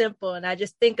so simple. And I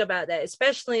just think about that,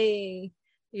 especially,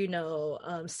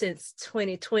 since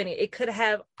 2020, it could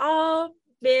have all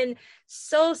been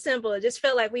so simple. It just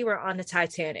felt like we were on the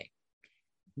Titanic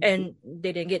and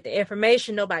they didn't get the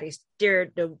information. Nobody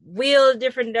steered the wheel a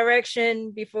different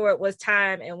direction before it was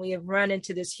time. And we have run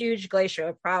into this huge glacier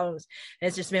of problems. And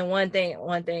it's just been one thing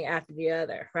after the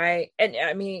other, right? And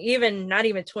I mean, not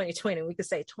even 2020, we could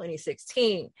say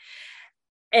 2016.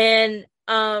 And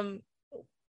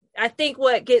I think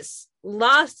what gets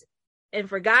lost and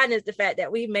forgotten is the fact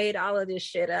that we made all of this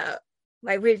shit up.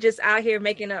 Like, we're just out here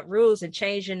making up rules and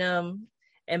changing them.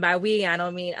 And by we, I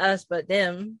don't mean us, but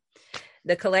them,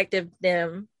 the collective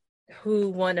them who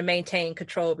want to maintain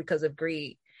control because of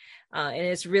greed. And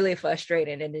it's really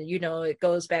frustrating. And, it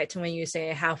goes back to when you're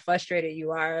saying how frustrated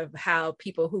you are of how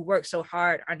people who work so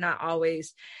hard are not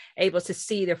always able to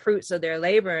see the fruits of their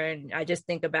labor. And I just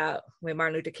think about when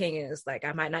Martin Luther King is like,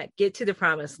 I might not get to the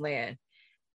promised land.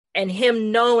 And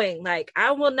him knowing, like,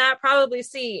 I will not probably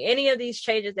see any of these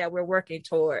changes that we're working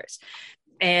towards.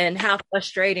 And how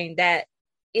frustrating that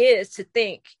is to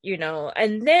think,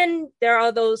 and then there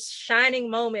are those shining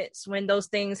moments when those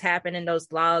things happen and those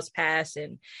laws pass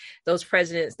and those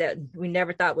presidents that we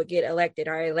never thought would get elected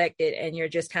are elected. And you're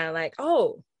just kind of like,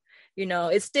 oh,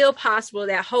 it's still possible.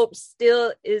 That hope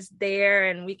still is there,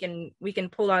 and we can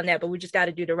pull on that, but we just got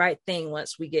to do the right thing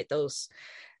once we get those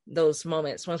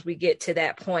moments, once we get to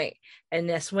that point. And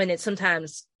that's when it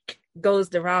sometimes goes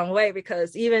the wrong way,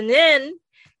 because even then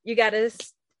you got to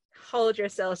hold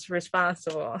yourselves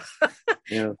responsible.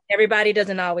 Yeah. Everybody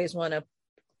doesn't always want to,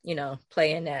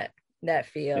 play in that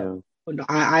field. Yeah.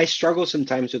 I struggle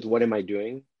sometimes with what am I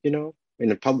doing,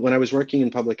 when I was working in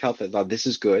public health, I thought this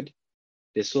is good.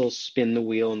 This will spin the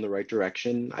wheel in the right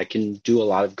direction. I can do a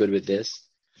lot of good with this.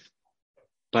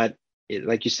 But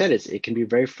like you said, it can be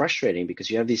very frustrating because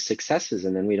you have these successes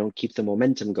and then we don't keep the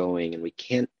momentum going and we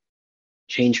can't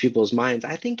change people's minds.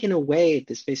 I think in a way,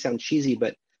 this may sound cheesy,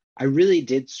 but I really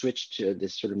did switch to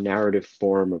this sort of narrative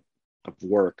form of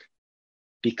work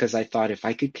because I thought if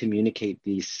I could communicate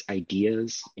these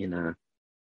ideas in a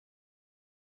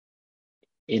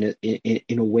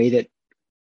way that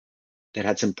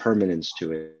had some permanence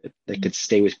to it, that could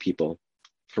stay with people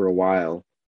for a while,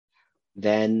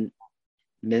 then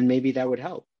maybe that would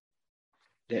help.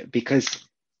 Because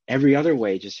every other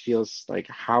way just feels like,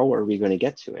 how are we going to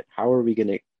get to it?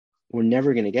 We're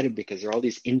never going to get it because there are all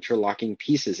these interlocking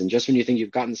pieces. And just when you think you've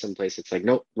gotten someplace, it's like,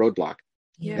 nope, roadblock.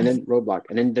 Yes. And then roadblock.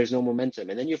 And then there's no momentum.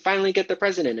 And then you finally get the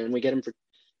president and we get him for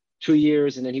 2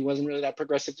 years. And then he wasn't really that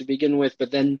progressive to begin with.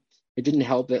 But then it didn't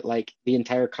help that like the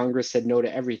entire Congress said no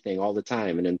to everything all the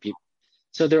time. And then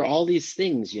so there are all these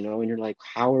things, and you're like,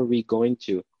 how are we going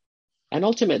to? And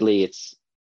ultimately it's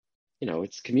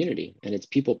community and it's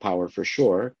people power for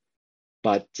sure.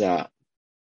 But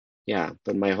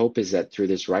but my hope is that through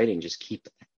this writing, just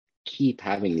keep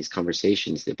having these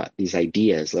conversations about these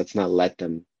ideas. Let's not let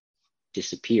them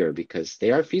disappear because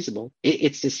they are feasible.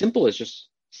 It's as simple as just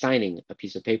signing a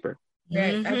piece of paper.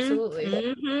 Right,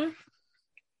 absolutely.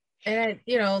 And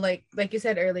like you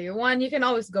said earlier, one, you can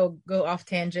always go off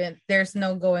tangent. There's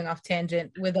no going off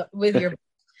tangent with your,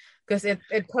 because it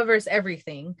covers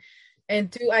everything.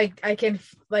 And two, I can,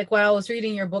 like, while I was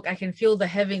reading your book, I can feel the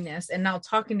heaviness, and now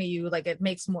talking to you, like, it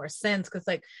makes more sense, because,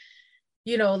 like,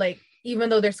 like, even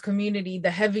though there's community, the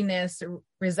heaviness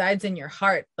resides in your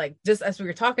heart. Like, just as we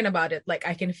were talking about it, like,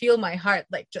 I can feel my heart,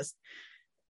 like, just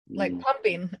like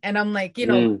pumping, and I'm like,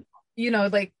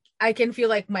 like, I can feel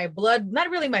like my blood, not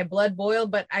really my blood boil,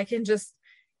 but I can just,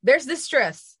 there's this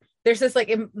stress, there's this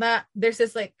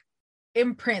like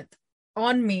imprint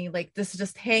on me, like, this is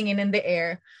just hanging in the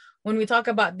air when we talk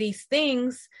about these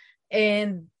things.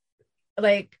 And,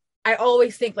 like, I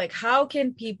always think, like, how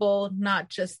can people not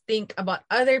just think about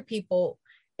other people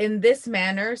in this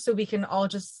manner, so we can all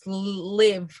just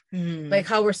live like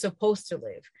how we're supposed to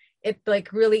live? It,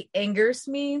 like, really angers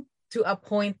me to a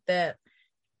point that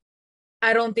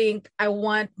I don't think I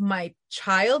want my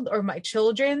child or my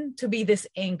children to be this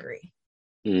angry.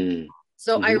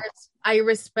 So I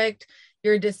respect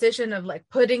your decision of, like,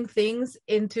 putting things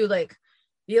into, like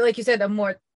you said, a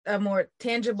more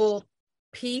tangible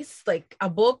piece, like a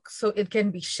book, so it can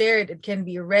be shared, it can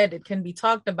be read, it can be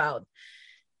talked about,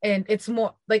 and it's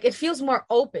more like, it feels more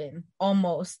open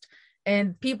almost,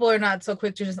 and people are not so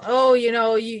quick to just,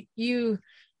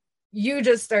 you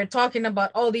just start talking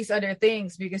about all these other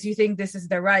things because you think this is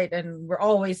the right and we're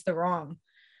always the wrong.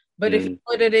 But if you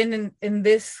put it in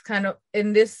this kind of,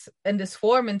 in this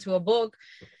form, into a book,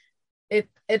 it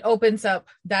opens up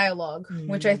dialogue,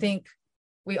 which I think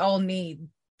we all need,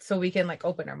 so we can, like,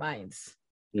 open our minds.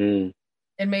 And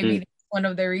maybe one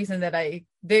of the reasons that I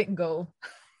didn't go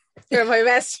for my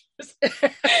master's.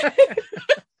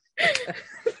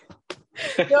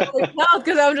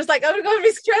 Because I'm just like, I'm going to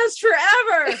be stressed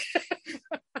forever.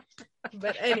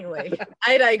 But anyway,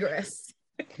 I digress.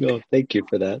 No, thank you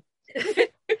for that.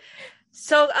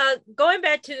 So going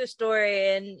back to the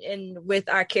story and with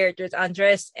our characters,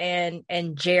 Andres and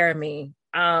Jeremy,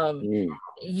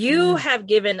 you have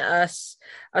given us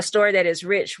a story that is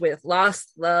rich with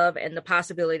lost love and the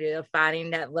possibility of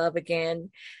finding that love again.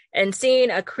 And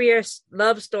seeing a queer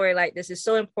love story like this is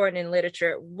so important in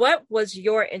literature. What was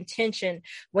your intention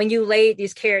when you laid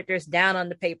these characters down on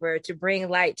the paper to bring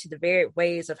light to the varied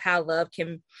ways of how love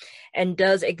can and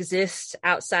does exist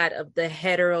outside of the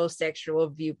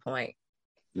heterosexual viewpoint?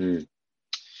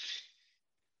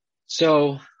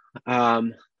 So I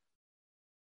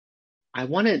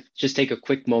want to just take a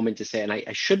quick moment to say, and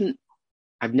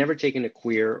I've never taken a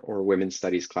queer or women's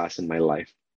studies class in my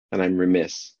life, and I'm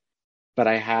remiss. But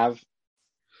I have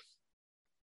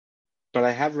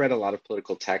read a lot of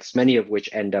political texts, many of which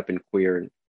end up in queer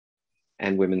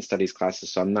and women's studies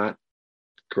classes. So I'm not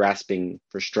grasping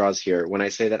for straws here when I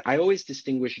say that I always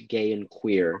distinguish gay and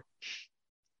queer,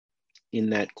 in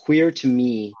that queer to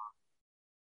me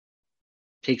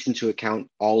takes into account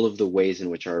all of the ways in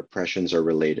which our oppressions are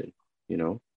related.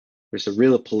 There's a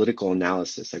real political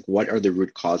analysis, like, what are the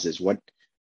root causes? What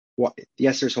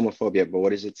yes, there's homophobia, but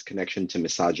what is its connection to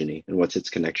misogyny, and what's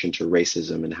its connection to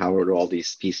racism, and how do all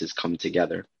these pieces come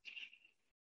together?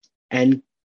 And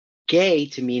gay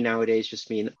to me nowadays just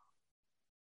mean,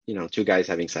 two guys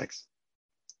having sex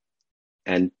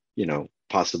and,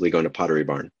 possibly going to Pottery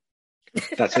Barn.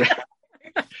 That's what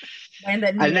and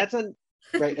that's not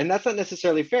right. And that's not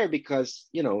necessarily fair because,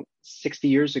 60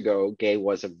 years ago, gay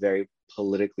was a very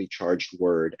politically charged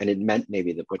word, and it meant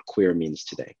maybe that what queer means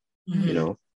today,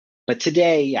 But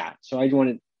today, yeah. So I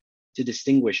wanted to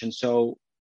distinguish. And so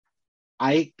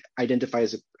I identify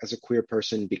as a queer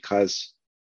person because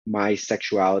my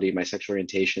sexuality, my sexual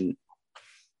orientation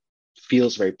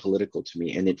feels very political to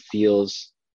me. And it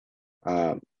feels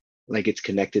like it's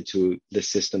connected to the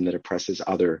system that oppresses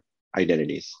other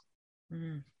identities.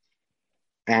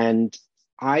 And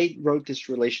I wrote this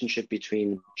relationship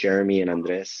between Jeremy and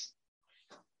Andres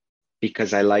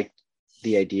because I liked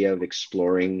the idea of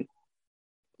exploring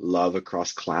love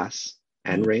across class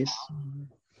and race.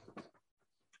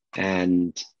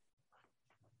 And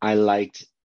I liked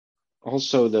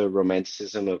also the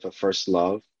romanticism of a first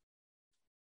love.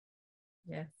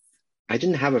 Yes. I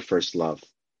didn't have a first love.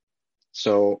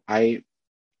 So I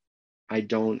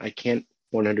can't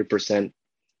 100%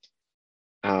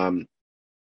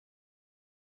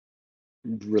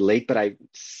 relate, but I've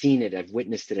seen it, I've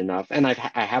witnessed it enough. And I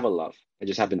have a love. I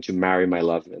just happened to marry my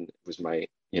love, and it was my,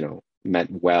 met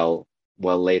well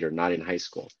later, not in high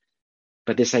school.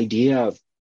 But this idea of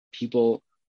people,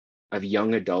 of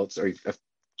young adults or of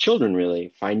children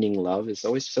really finding love is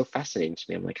always so fascinating to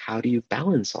me. I'm like, how do you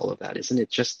balance all of that? Isn't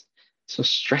it just so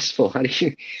stressful? How do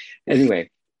you, anyway,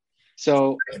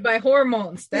 so. By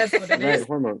hormones, that's what it is. Right,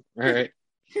 hormone, all right.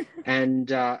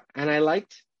 And I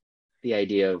liked the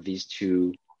idea of these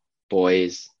two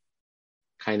boys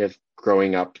kind of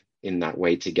growing up in that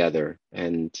way together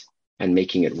and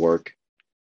making it work.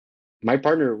 My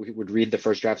partner would read the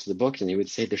first drafts of the books and he would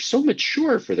say they're so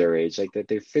mature for their age, like that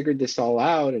they've figured this all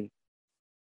out.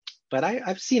 But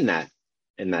I've seen that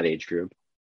in that age group.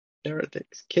 There are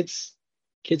things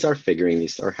kids are figuring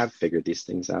these or have figured these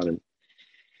things out. And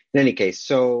in any case,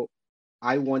 so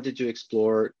I wanted to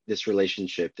explore this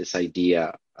relationship, this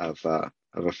idea of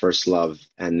a first love,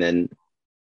 and then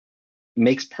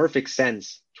makes perfect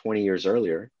sense 20 years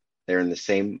earlier. They're in the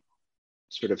same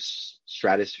sort of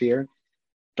stratosphere.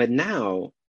 But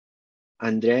now,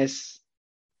 Andres,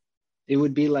 it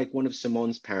would be like one of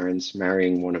Simone's parents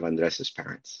marrying one of Andres's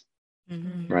parents,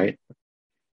 right?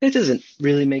 It doesn't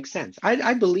really make sense.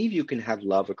 I believe you can have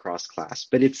love across class,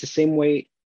 but it's the same way,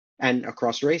 and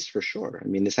across race for sure. I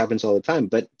mean, this happens all the time,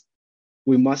 but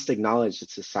we must acknowledge that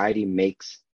society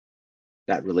makes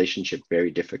that relationship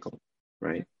very difficult,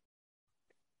 right?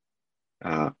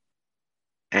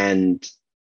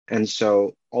 And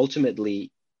so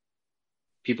ultimately,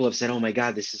 people have said, "Oh my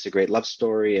God, this is a great love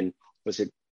story," and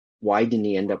why didn't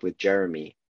he end up with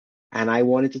Jeremy? And I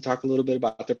wanted to talk a little bit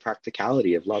about the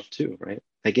practicality of love too, right?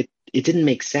 Like it didn't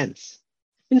make sense.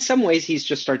 In some ways, he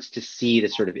just starts to see the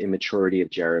sort of immaturity of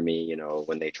Jeremy, you know,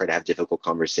 when they try to have difficult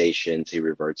conversations, he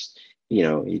reverts, you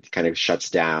know, he kind of shuts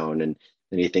down, and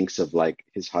then he thinks of like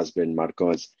his husband,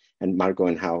 Marco,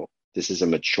 and how this is a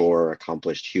mature,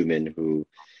 accomplished human who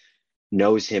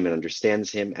knows him and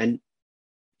understands him and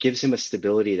gives him a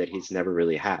stability that he's never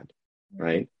really had,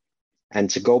 right? And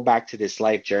to go back to this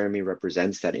life, Jeremy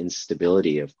represents that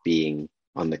instability of being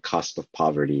on the cusp of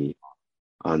poverty,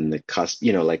 on the cusp,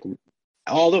 you know, like,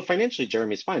 although financially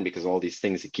Jeremy's fine because all these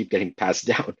things that keep getting passed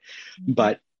down,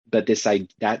 but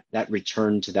that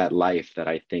return to that life that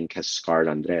I think has scarred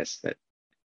Andres, that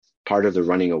part of the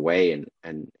running away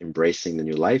and embracing the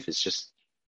new life is just,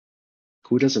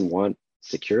 who doesn't want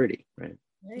security, right?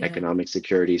 Yeah. Economic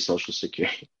security, social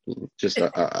security, just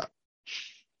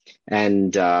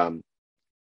and yeah.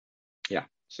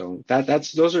 So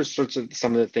those are sorts of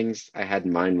some of the things I had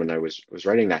in mind when I was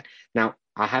writing that. Now,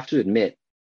 I have to admit,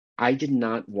 I did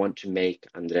not want to make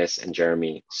Andres and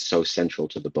Jeremy so central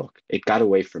to the book. It got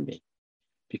away from me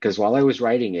because while I was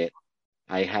writing it,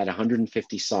 I had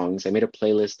 150 songs. I made a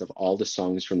playlist of all the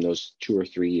songs from those 2 or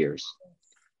 3 years.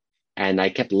 And I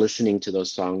kept listening to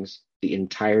those songs the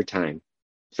entire time.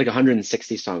 It's like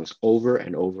 160 songs over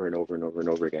and over and over and over and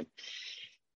over again.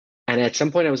 And at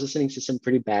some point I was listening to some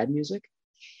pretty bad music.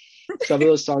 Some of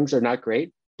those songs are not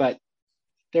great, but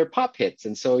they're pop hits.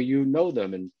 And so you know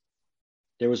them. And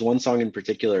there was one song in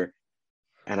particular,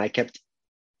 and I kept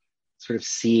sort of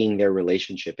seeing their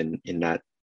relationship in that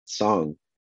song.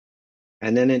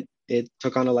 And then it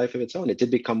took on a life of its own. It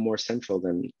did become more central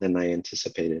than I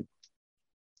anticipated.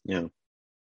 Yeah.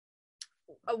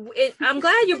 I'm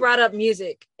glad you brought up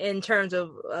music in terms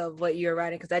of what you're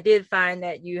writing, because I did find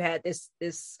that you had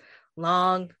this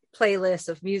long playlist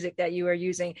of music that you were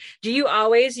using. Do you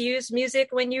always use music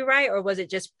when you write, or was it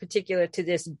just particular to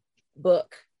this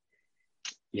book?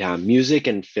 Yeah, music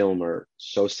and film are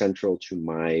so central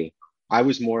to I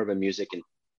was more of a music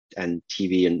and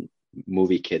TV and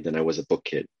movie kid than I was a book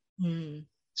kid.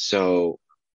 So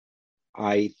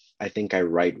I think I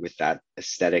write with that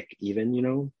aesthetic even, you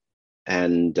know,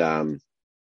 and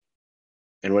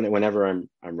whenever I'm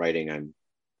writing,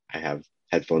 I have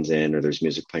headphones in or there's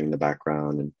music playing in the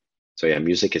background, and so yeah,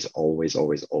 music is always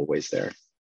there.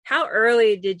 How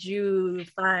early did you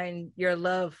find your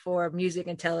love for music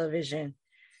and television?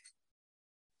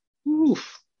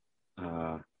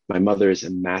 My mother is a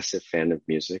massive fan of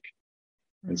music,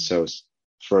 and so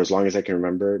for as long as I can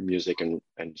remember, music and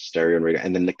stereo and radio,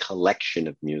 and then the collection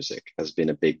of music has been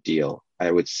a big deal.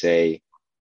 I would say,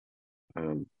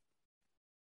 I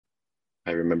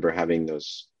remember having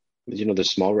those, you know,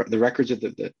 the records of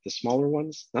the smaller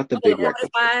ones, not the big records.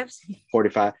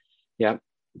 45. Yeah,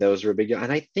 those were a big deal.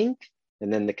 And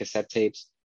then the cassette tapes.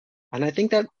 And I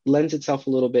think that lends itself a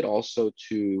little bit also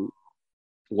to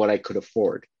what I could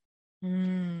afford.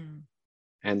 And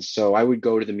so I would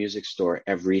go to the music store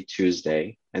every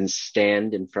Tuesday and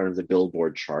stand in front of the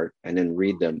Billboard chart and then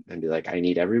read them and be like, I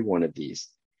need every one of these.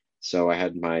 So I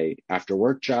had my after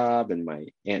work job and my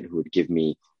aunt who would give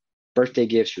me birthday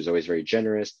gifts. She was always very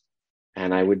generous.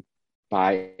 And I would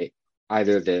buy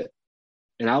either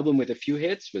an album with a few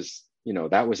hits was, you know,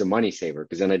 that was a money saver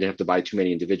because then I didn't have to buy too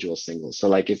many individual singles. So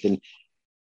like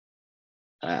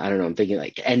I don't know, I'm thinking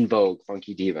like En Vogue,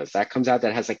 Funky Divas. That comes out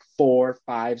that has like 4 or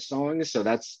 5 songs. So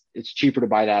it's cheaper to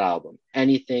buy that album.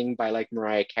 Anything by like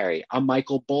Mariah Carey, a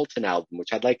Michael Bolton album,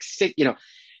 which I'd like 6,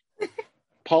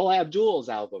 Paula Abdul's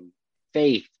album,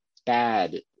 Faith,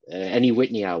 Bad, any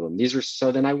Whitney album.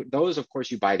 Those, of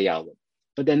course, you buy the album.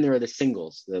 But then there are the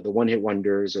singles, the one-hit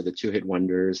wonders or the two-hit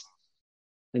wonders.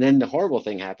 And then the horrible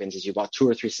thing happens is you bought 2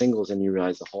 or 3 singles and you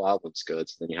realize the whole album's good.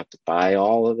 So then you have to buy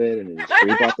all of it and then you just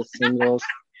rebought the singles.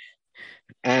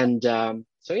 And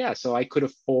so I could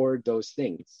afford those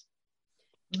things.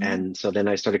 Mm-hmm. And so then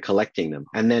I started collecting them.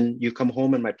 And then you come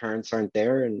home and my parents aren't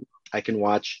there and I can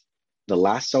watch the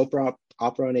last soap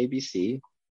opera on ABC,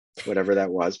 whatever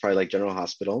that was, probably like General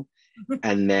Hospital.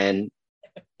 And then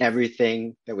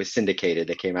everything that was syndicated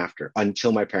that came after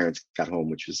until my parents got home,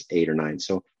 which was 8 or 9.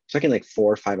 So it's like like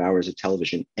 4 or 5 hours of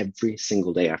television every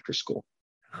single day after school,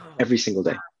 every single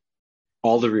day,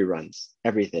 all the reruns,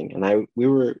 everything. And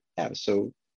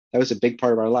so that was a big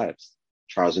part of our lives.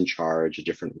 Charles in Charge, A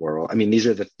Different World. I mean, these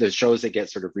are the shows that get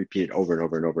sort of repeated over and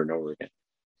over and over and over again.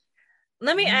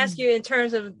 Let me ask you, in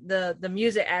terms of the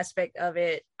music aspect of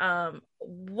it,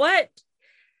 what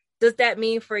does that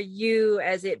mean for you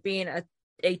as it being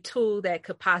a tool that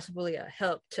could possibly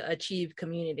help to achieve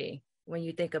community when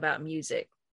you think about music?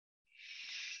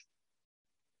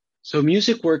 So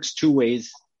music works 2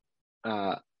 ways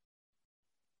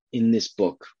in this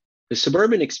book. The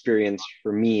suburban experience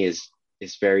for me is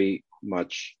very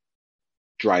much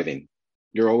driving.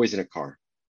 You're always in a car.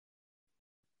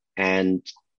 And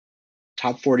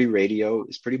top 40 radio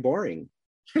is pretty boring.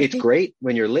 It's great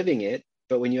when you're living it,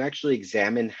 but when you actually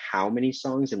examine how many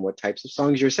songs and what types of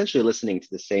songs, you're essentially listening to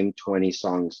the same 20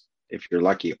 songs, if you're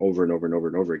lucky, over and over and over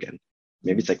and over again.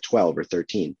 Maybe it's like 12 or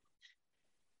 13.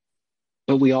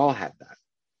 But we all have that.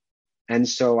 And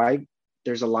so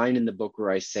there's a line in the book where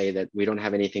I say that we don't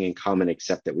have anything in common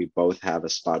except that we both have a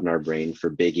spot in our brain for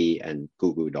Biggie and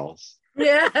Goo Goo Dolls.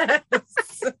 Yes.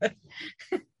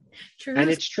 And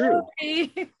it's true.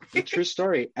 It's a true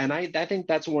story. And I think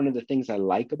that's one of the things I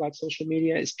like about social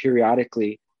media is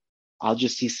periodically I'll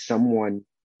just see someone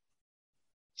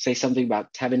say something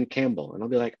about Tevin Campbell. And I'll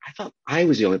be like, I thought I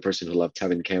was the only person who loved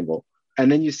Tevin Campbell.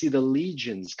 And then you see the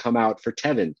legions come out for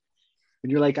Tevin.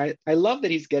 And you're like, I love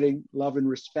that he's getting love and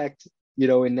respect,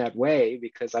 in that way,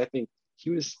 because I think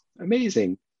he was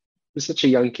amazing. He was such a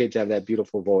young kid to have that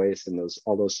beautiful voice and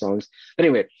all those songs. But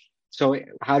anyway, so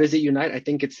how does it unite? I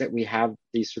think it's that we have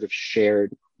these sort of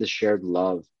shared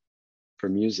love for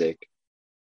music.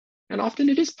 And often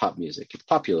it is pop music. It's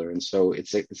popular. And so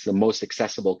it's the most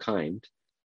accessible kind.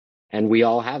 And we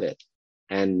all have it.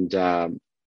 And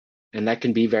that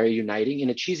can be very uniting in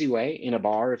a cheesy way. In a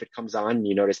bar, if it comes on,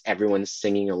 you notice everyone's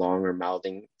singing along or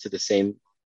mouthing to the same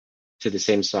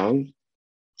song.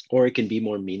 Or it can be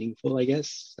more meaningful, I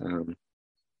guess.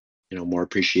 More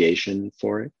appreciation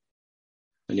for it.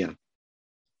 And yeah.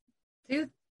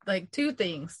 Two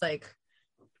things. Like,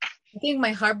 I think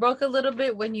my heart broke a little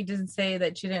bit when you didn't say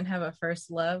that you didn't have a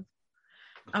first love.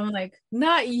 I'm like,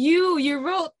 not you. You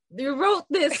wrote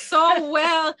this so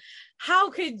well. How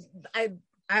could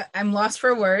I'm lost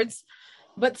for words.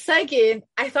 But second,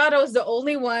 I thought I was the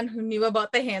only one who knew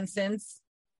about the Hansons.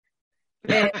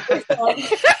 And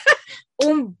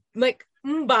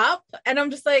MMMBop. And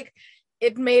I'm just like,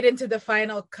 it made into the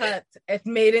final cut. It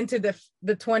made into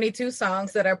the 22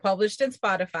 songs that are published in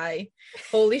Spotify.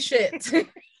 Holy shit.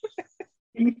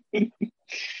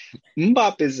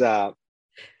 MMMBop is a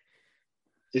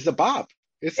bop.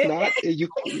 It's not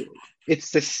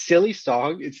it's the silly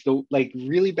song. It's the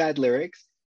really bad lyrics,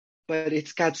 but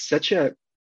it's got such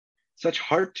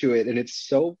heart to it, and it's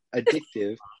so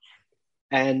addictive.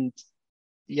 And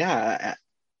yeah,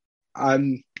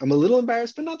 I'm a little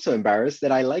embarrassed, but not so embarrassed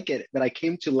that I like it. That I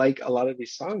came to like a lot of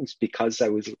these songs because I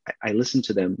listened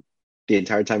to them the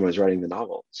entire time I was writing the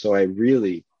novel. So I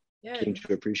really came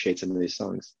to appreciate some of these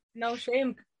songs. No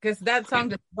shame, because that song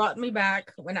just brought me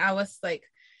back when I was like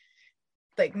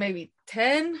maybe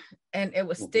 10, and it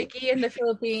was sticky in the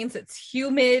Philippines. It's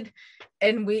humid,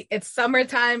 and it's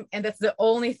summertime, and that's the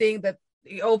only thing that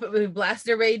we blast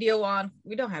the radio on.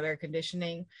 We don't have air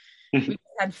conditioning. We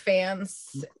had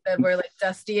fans that were like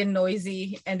dusty and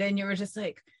noisy, and then you were just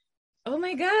like, oh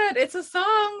my god, it's a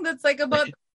song that's like about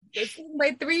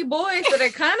by 3 boys that are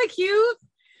kind of cute.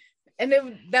 And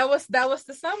that was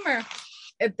the summer.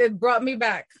 It brought me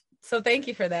back, so thank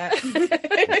you for that.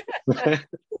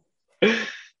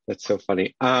 That's so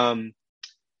funny.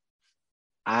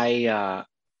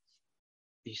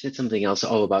 You said something else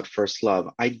about first love.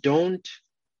 I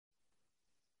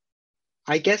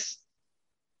guess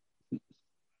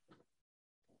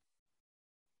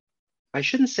I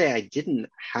shouldn't say I didn't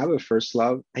have a first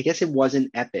love. I guess it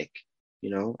wasn't epic, you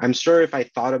know. I'm sure if I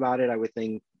thought about it, I would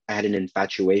think I had an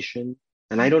infatuation,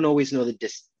 and I don't always know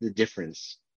the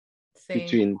difference Same.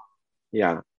 between,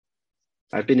 yeah.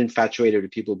 I've been infatuated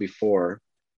with people before,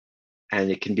 and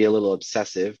it can be a little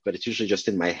obsessive, but it's usually just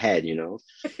in my head, you know.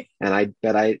 And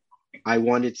I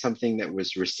wanted something that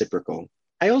was reciprocal.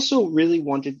 I also really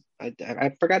wanted.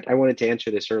 I forgot I wanted to answer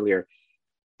this earlier.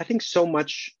 I think so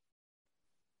much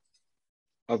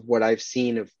of what I've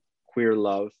seen of queer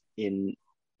love in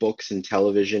books and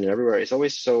television and everywhere is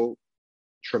always so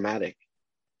traumatic.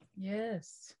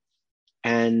 Yes.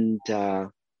 And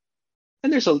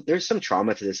there's some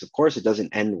trauma to this. Of course, it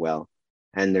doesn't end well,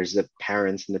 and there's the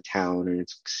parents in the town, and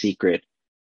it's secret.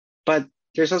 But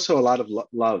there's also a lot of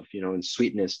love, you know, and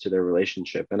sweetness to their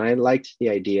relationship. And I liked the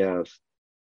idea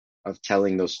of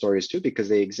telling those stories too, because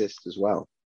they exist as well.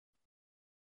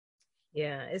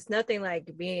 Yeah, it's nothing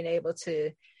like being able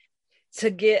to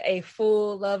get a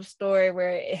full love story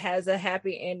where it has a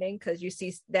happy ending, because you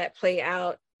see that play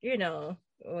out, you know,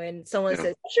 when someone Yeah.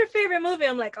 says, "What's your favorite movie?"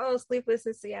 I'm like, "Oh, Sleepless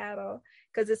in Seattle,"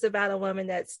 because it's about a woman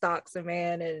that stalks a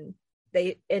man and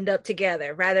they end up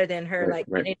together rather than her Right.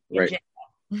 in jail,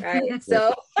 right?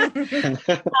 So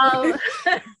um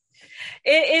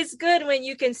it's good when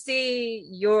you can see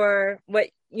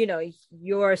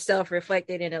yourself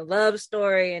reflected in a love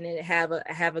story and it have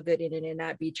a good ending and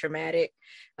not be traumatic.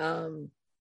 And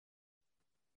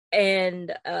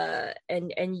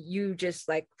you, just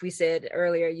like we said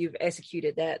earlier, you've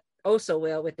executed that oh so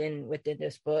well within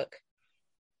this book.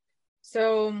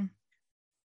 So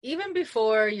even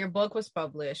before your book was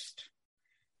published,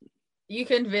 you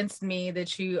convinced me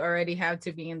that you already have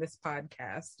to be in this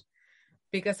podcast,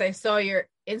 because I saw your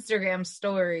Instagram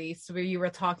stories where you were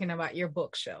talking about your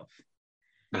bookshelf.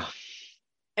 Oh.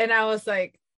 And I was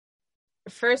like,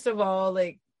 first of all,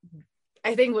 like,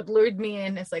 I think what lured me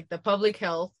in is like the public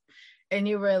health. And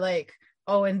you were like,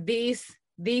 oh, and these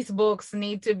books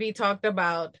need to be talked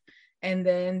about. And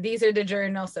then these are the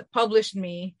journals that published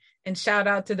me. And shout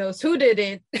out to those who did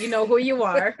it. You know who you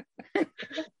are.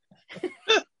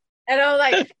 And I was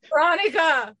like,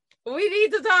 Veronica, we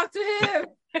need to talk to him.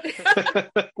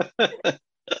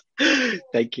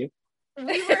 Thank you.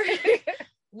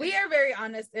 We are very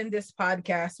honest in this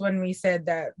podcast when we said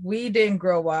that we didn't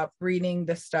grow up reading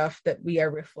the stuff that we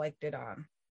are reflected on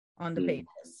the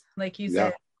pages. Like you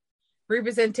said,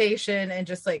 representation and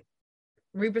just like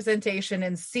representation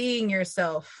and seeing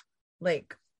yourself,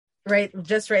 like right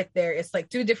there. It's like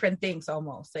two different things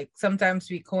almost. Like sometimes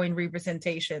we coin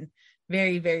representation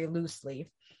very, very loosely.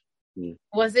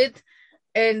 Was it?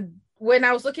 And when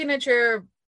I was looking at your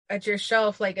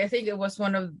shelf, like I think it was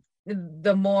one of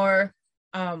the more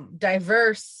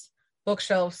diverse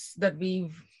bookshelves that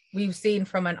we've seen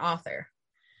from an author.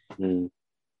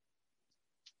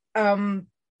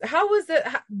 How was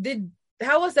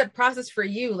that process for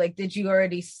you? Like, did you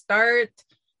already start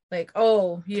like,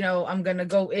 oh, you know, I'm gonna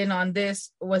go in on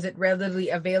this? Was it readily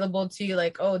available to you,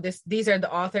 like, oh, these are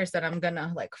the authors that I'm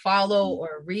gonna like follow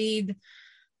or read?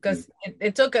 Because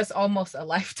it took us almost a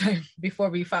lifetime before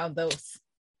we found those.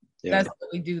 That's why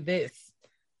we do this.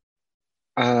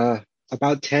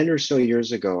 About 10 or so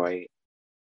years ago, I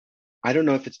don't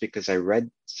know if it's because I read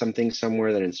something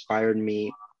somewhere that inspired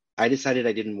me. I decided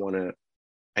I didn't want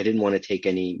to take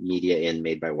any media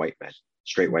made by white men,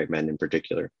 straight white men in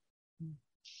particular.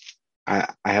 I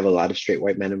have a lot of straight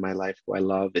white men in my life who I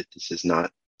love. This is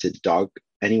not to dog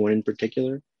anyone in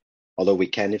particular, although we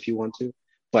can if you want to.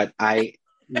 But I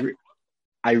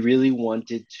really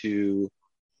wanted to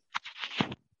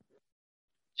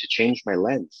change my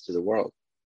lens to the world.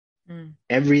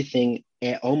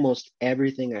 Almost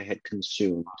everything I had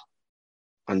consumed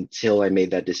until I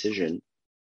made that decision,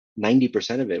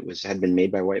 90% of it had been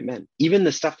made by white men. Even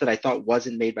the stuff that I thought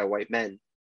wasn't made by white men,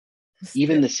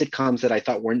 even the sitcoms that I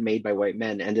thought weren't made by white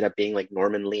men ended up being like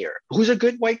Norman Lear, who's a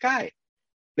good white guy,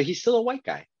 but he's still a white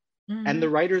guy. And the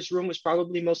writer's room was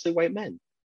probably mostly white men.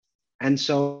 And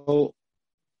so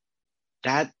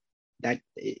that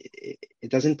it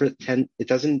doesn't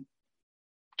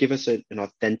give us an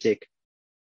authentic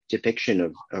depiction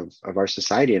of our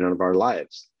society and of our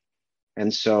lives.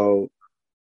 And so,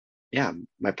 yeah,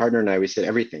 my partner and I, we said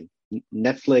everything,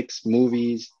 Netflix,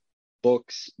 movies,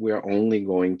 books, we're only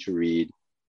going to read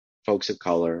folks of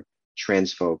color,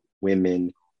 trans folk,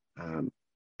 women,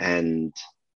 and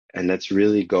let's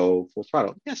really go full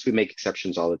throttle. Yes, we make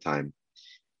exceptions all the time.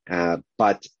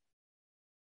 But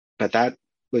that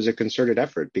was a concerted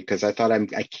effort, because I thought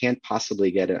I can't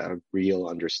possibly get a real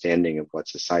understanding of what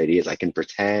society is. I can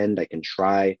pretend, I can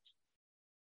try,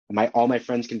 all my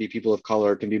friends can be people of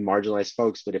color, can be marginalized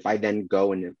folks, but if I then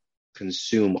go and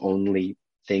consume only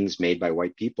things made by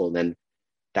white people, then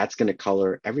that's going to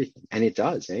color everything. And it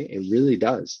does, it really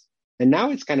does. And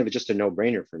now it's kind of just a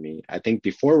no-brainer for me. I think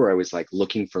before, where I was like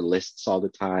looking for lists all the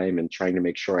time and trying to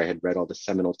make sure I had read all the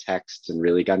seminal texts and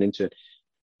really got into it.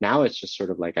 Now it's just sort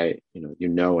of like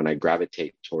and I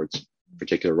gravitate towards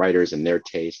particular writers and their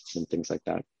tastes and things like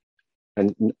that.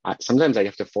 And sometimes I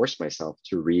have to force myself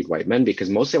to read white men, because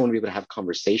mostly I want to be able to have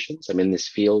conversations. I'm in this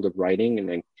field of writing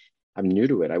and I'm new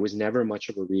to it. I was never much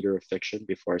of a reader of fiction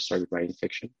before I started writing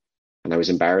fiction. And I was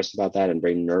embarrassed about that and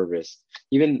very nervous.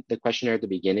 Even the questionnaire at the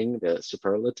beginning, the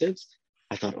superlatives,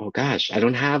 I thought, oh gosh, I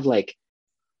don't have like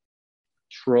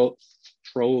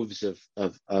troves of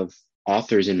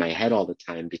authors in my head all the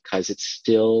time, because it's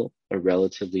still a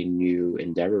relatively new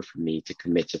endeavor for me to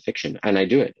commit to fiction. And I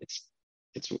do it.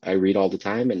 I read all the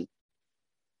time. And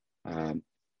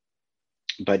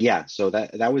but yeah, so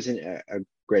that was a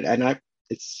great, and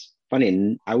it's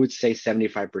funny, I would say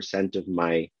 75%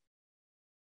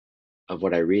 of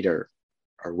what I read are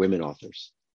women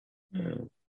authors.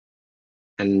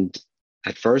 And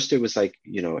at first it was like,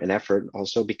 an effort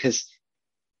also, because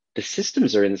the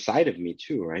systems are inside of me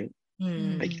too, right?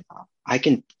 Like I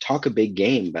can talk a big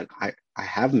game, but I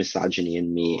have misogyny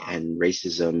in me, and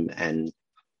racism and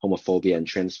homophobia and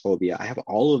transphobia. I have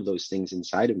all of those things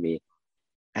inside of me,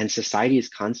 and society is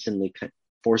constantly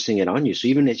forcing it on you. So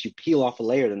even as you peel off a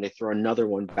layer, then they throw another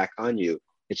one back on you.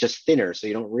 It's just thinner, so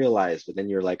you don't realize, but then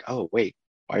you're like, oh, wait,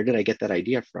 where did I get that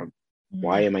idea from?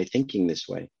 Why am I thinking this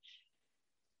way?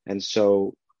 And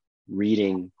so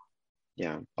reading,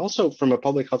 also from a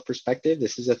public health perspective,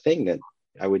 this is a thing that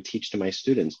I would teach to my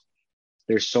students.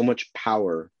 There's so much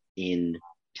power in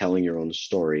telling your own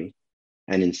story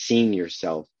and in seeing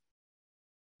yourself,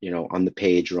 on the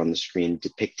page or on the screen,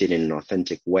 depicted in an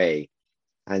authentic way.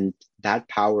 And that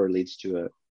power leads to a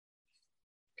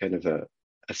kind of a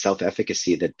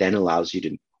self-efficacy that then allows you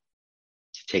to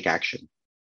take action,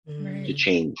 to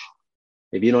change.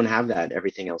 If you don't have that,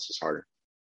 everything else is harder.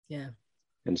 Yeah.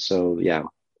 And so,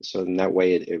 so in that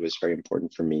way, it was very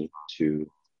important for me to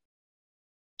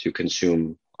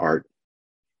consume art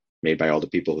made by all the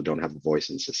people who don't have a voice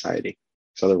in society.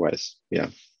 So otherwise,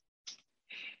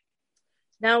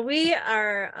 Now we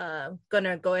are going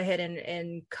to go ahead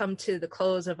and come to the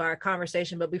close of our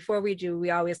conversation. But before we do,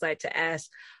 we always like to ask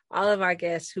all of our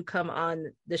guests who come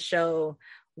on the show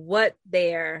what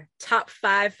their top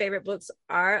 5 favorite books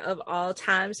are of all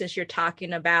time, since you're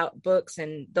talking about books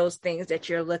and those things that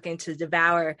you're looking to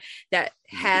devour that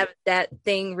have that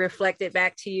thing reflected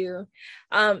back to you.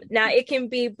 Now, it can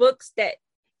be books that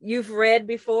you've read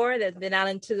before that's been out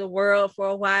into the world for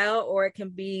a while, or it can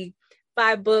be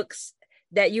 5 books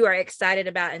that you are excited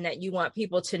about and that you want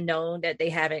people to know that they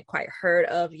haven't quite heard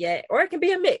of yet, or it can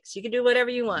be a mix. You can do whatever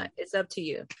you want. It's up to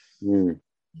you.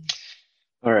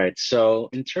 All right. So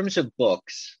in terms of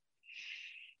books,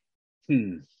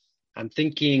 I'm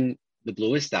thinking The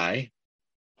Bluest Eye,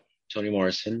 Toni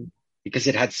Morrison, because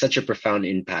it had such a profound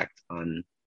impact on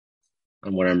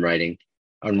what I'm writing,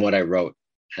 on what I wrote.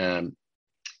 I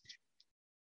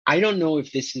don't know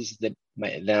if this is then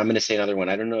I'm going to say another one.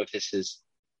 I don't know if this is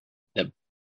the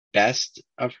best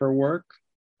of her work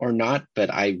or not,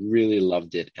 but I really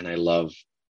loved it, and I love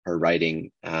her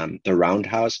writing. The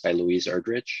Roundhouse by Louise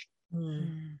Erdrich.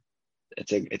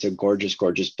 It's a gorgeous,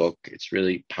 gorgeous book. It's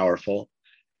really powerful.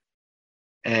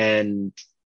 And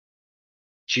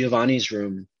Giovanni's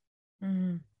Room.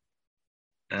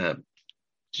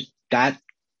 That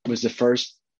was the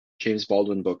first James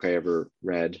Baldwin book I ever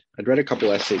read. I'd read a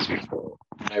couple essays before.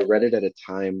 I read it at a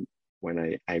time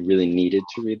when I really needed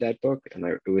to read that book, and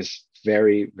it was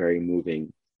very, very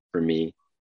moving for me.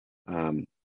 I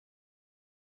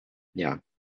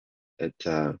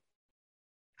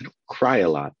don't cry a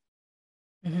lot,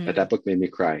 but that book made me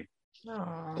cry.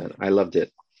 I loved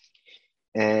it.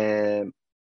 And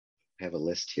I have a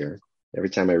list here. Every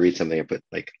time I read something, I put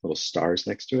like little stars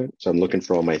next to it. So I'm looking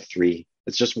for all my 3.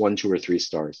 It's just 1, 2, or 3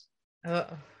 stars.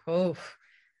 The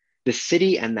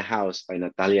City and the House by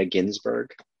Natalia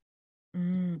Ginsburg.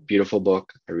 Beautiful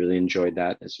book. I really enjoyed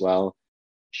that as well.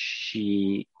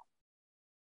 She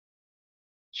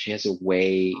has a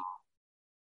way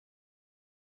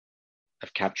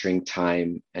of capturing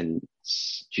time and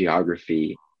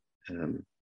geography.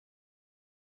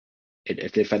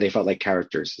 They felt like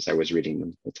characters as I was reading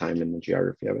them, the time and the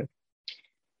geography of it.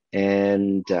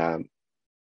 And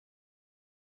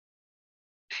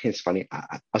it's funny,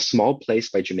 A Small Place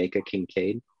by Jamaica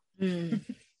Kincaid.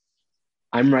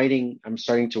 I'm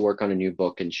starting to work on a new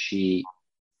book, and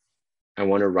I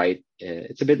want to write,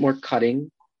 it's a bit more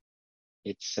cutting,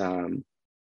 it's I'm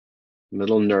a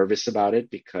little nervous about it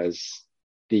because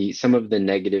some of the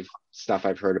negative stuff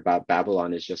I've heard about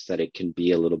Babylon is just that it can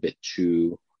be a little bit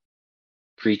too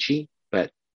preachy.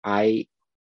 But I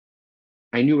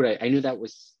knew I knew that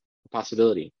was a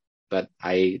possibility. But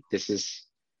this is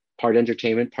part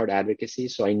entertainment, part advocacy.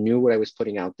 So I knew what I was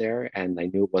putting out there, and I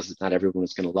knew not everyone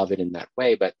was going to love it in that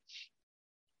way. But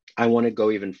I want to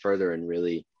go even further and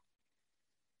really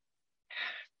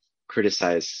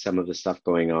criticize some of the stuff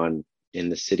going on in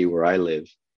the city where I live.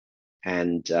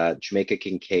 And Jamaica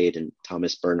Kincaid and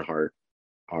Thomas Bernhardt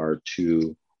are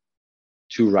two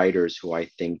writers who I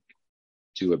think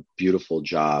do a beautiful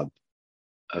job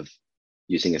of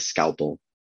using a scalpel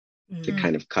to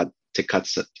kind of cut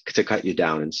you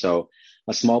down. And so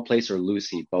A Small Place or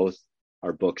Lucy, both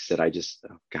are books that I just,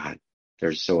 oh God,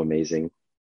 they're so amazing.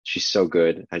 She's so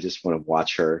good. I just want to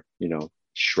watch her,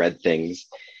 shred things.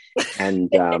 And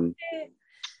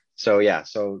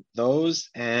so those,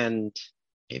 and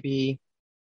maybe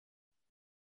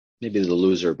The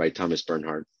Loser by Thomas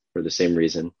Bernhardt for the same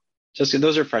reason. Just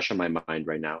those are fresh on my mind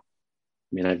right now. I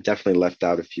mean, I've definitely left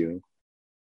out a few.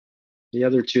 The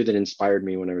other two that inspired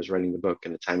me when I was writing the book,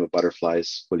 In the Time of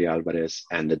Butterflies, Julia Alvarez,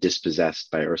 and The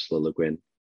Dispossessed by Ursula Le Guin,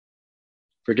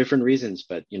 for different reasons,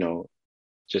 but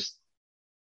just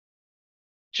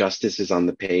justice is on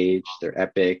the page. They're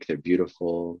epic. They're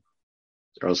beautiful.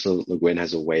 Ursula Le Guin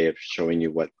has a way of showing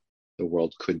you what the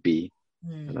world could be,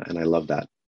 and I love that.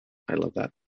 I love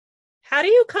that. How do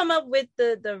you come up with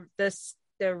the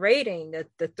rating,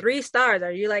 the 3 stars?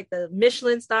 Are you like the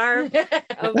Michelin star of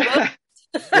books?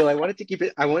 Well, I wanted to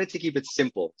keep it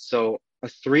simple. So a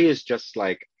 3 is just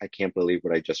like, I can't believe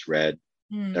what I just read.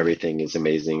 Everything is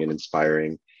amazing and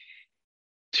inspiring.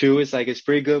 2 is like, it's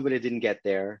pretty good, but it didn't get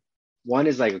there. 1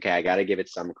 is like, okay, I got to give it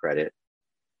some credit.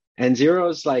 And 0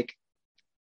 is like,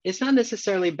 it's not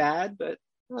necessarily bad, but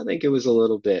I think it was a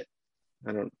little bit,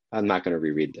 I'm not going to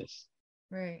reread this.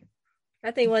 Right. I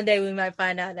think one day we might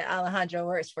find out that Alejandro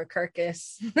works for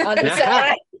Kirkus on the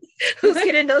side. Who's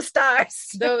getting those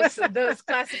stars? Those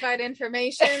classified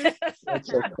information.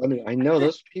 That's so funny. I know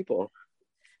those people.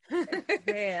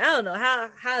 Man, I don't know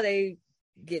how they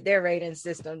get their rating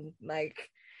system. Like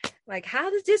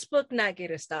how does this book not get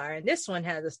a star and this one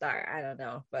has a star? I don't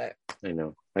know, but I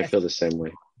know. I feel the same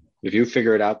way. If you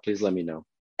figure it out, please let me know.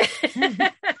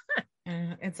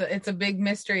 It's a big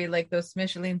mystery, like those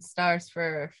Michelin stars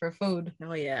for food.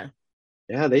 Oh yeah.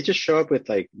 Yeah, they just show up with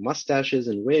like mustaches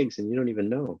and wigs and you don't even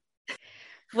know.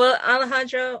 Well,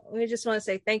 Alejandro, we just want to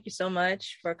say thank you so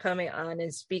much for coming on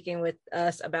and speaking with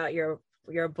us about your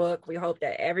book. We hope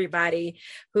that everybody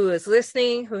who is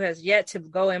listening, who has yet to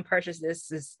go and purchase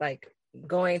this, is like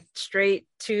going straight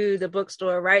to the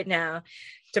bookstore right now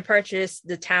to purchase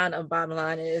The Town of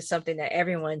Babylon. It is something that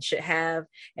everyone should have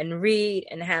and read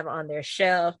and have on their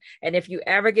shelf. And if you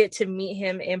ever get to meet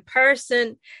him in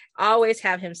person, always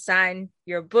have him sign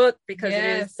your book because it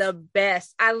is the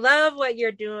best. I love what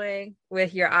you're doing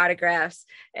with your autographs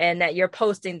and that you're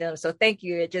posting them. So thank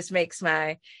you. It just makes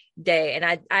my day.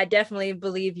 And I definitely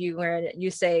believe you when you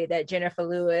say that Jennifer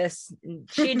Lewis,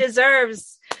 she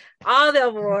deserves all the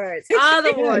awards,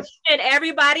 and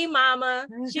everybody mama.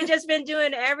 She just been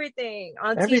doing everything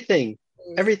on everything.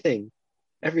 I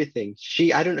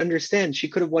don't understand. She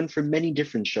could have won for many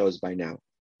different shows by now.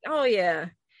 Oh yeah.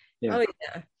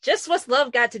 Just what's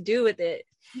love got to do with it?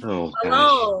 Oh,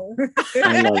 alone.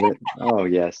 I love it. Oh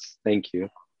yes, thank you.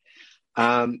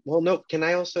 Well, no, can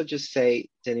I also just say,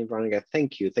 Danny Veronica,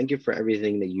 thank you for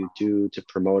everything that you do to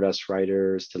promote us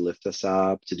writers, to lift us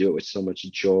up, to do it with so much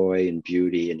joy and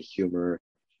beauty and humor.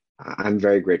 I'm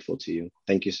very grateful to you.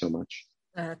 Thank you so much.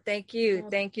 Thank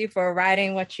you for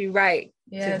writing what you write.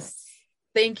 Yes,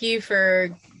 thank you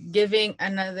for giving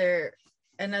another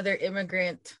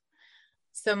immigrant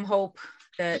some hope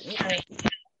that at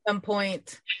some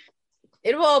point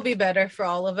it will all be better for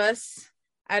all of us.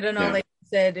 I don't know, like you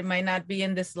said, it might not be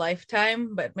in this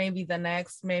lifetime, but maybe the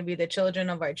next, maybe the children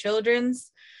of our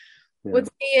children's would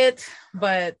see it,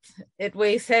 but it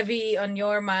weighs heavy on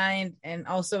your mind and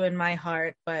also in my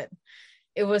heart. But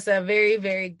it was a very,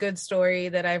 very good story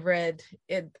that I've read.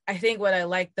 I think what I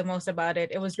liked the most about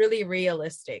it, it was really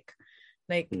realistic.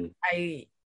 Like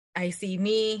I see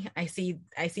me, I see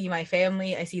my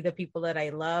family, I see the people that I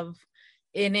love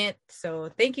in it.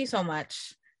 So thank you so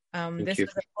much. This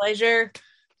was a pleasure.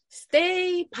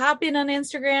 Stay popping on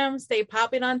Instagram, stay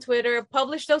popping on Twitter,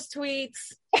 publish those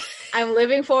tweets. I'm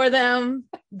living for them.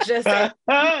 Just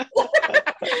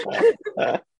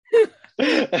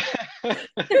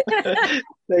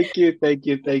Thank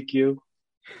you.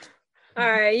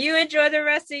 All right, you enjoy the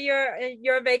rest of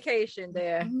your vacation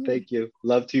there. Thank you.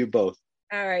 Love to you both.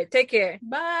 All right. Take care.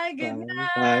 Bye. Good night.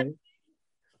 Bye.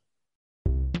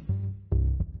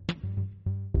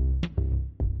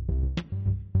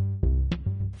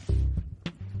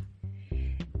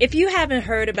 If you haven't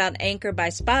heard about Anchor by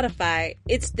Spotify,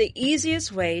 it's the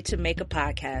easiest way to make a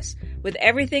podcast with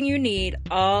everything you need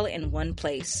all in one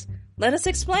place. Let us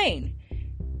explain.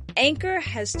 Anchor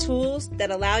has tools that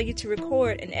allow you to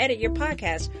record and edit your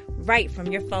podcast right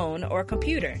from your phone or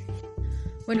computer.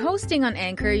 When hosting on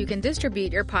Anchor, you can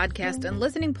distribute your podcast on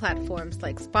listening platforms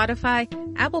like Spotify,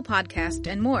 Apple Podcast,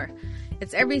 and more.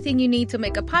 It's everything you need to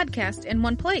make a podcast in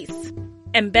one place.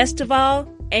 And best of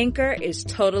all, Anchor is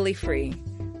totally free.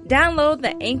 Download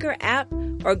the Anchor app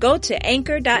or go to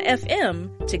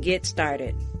anchor.fm to get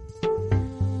started.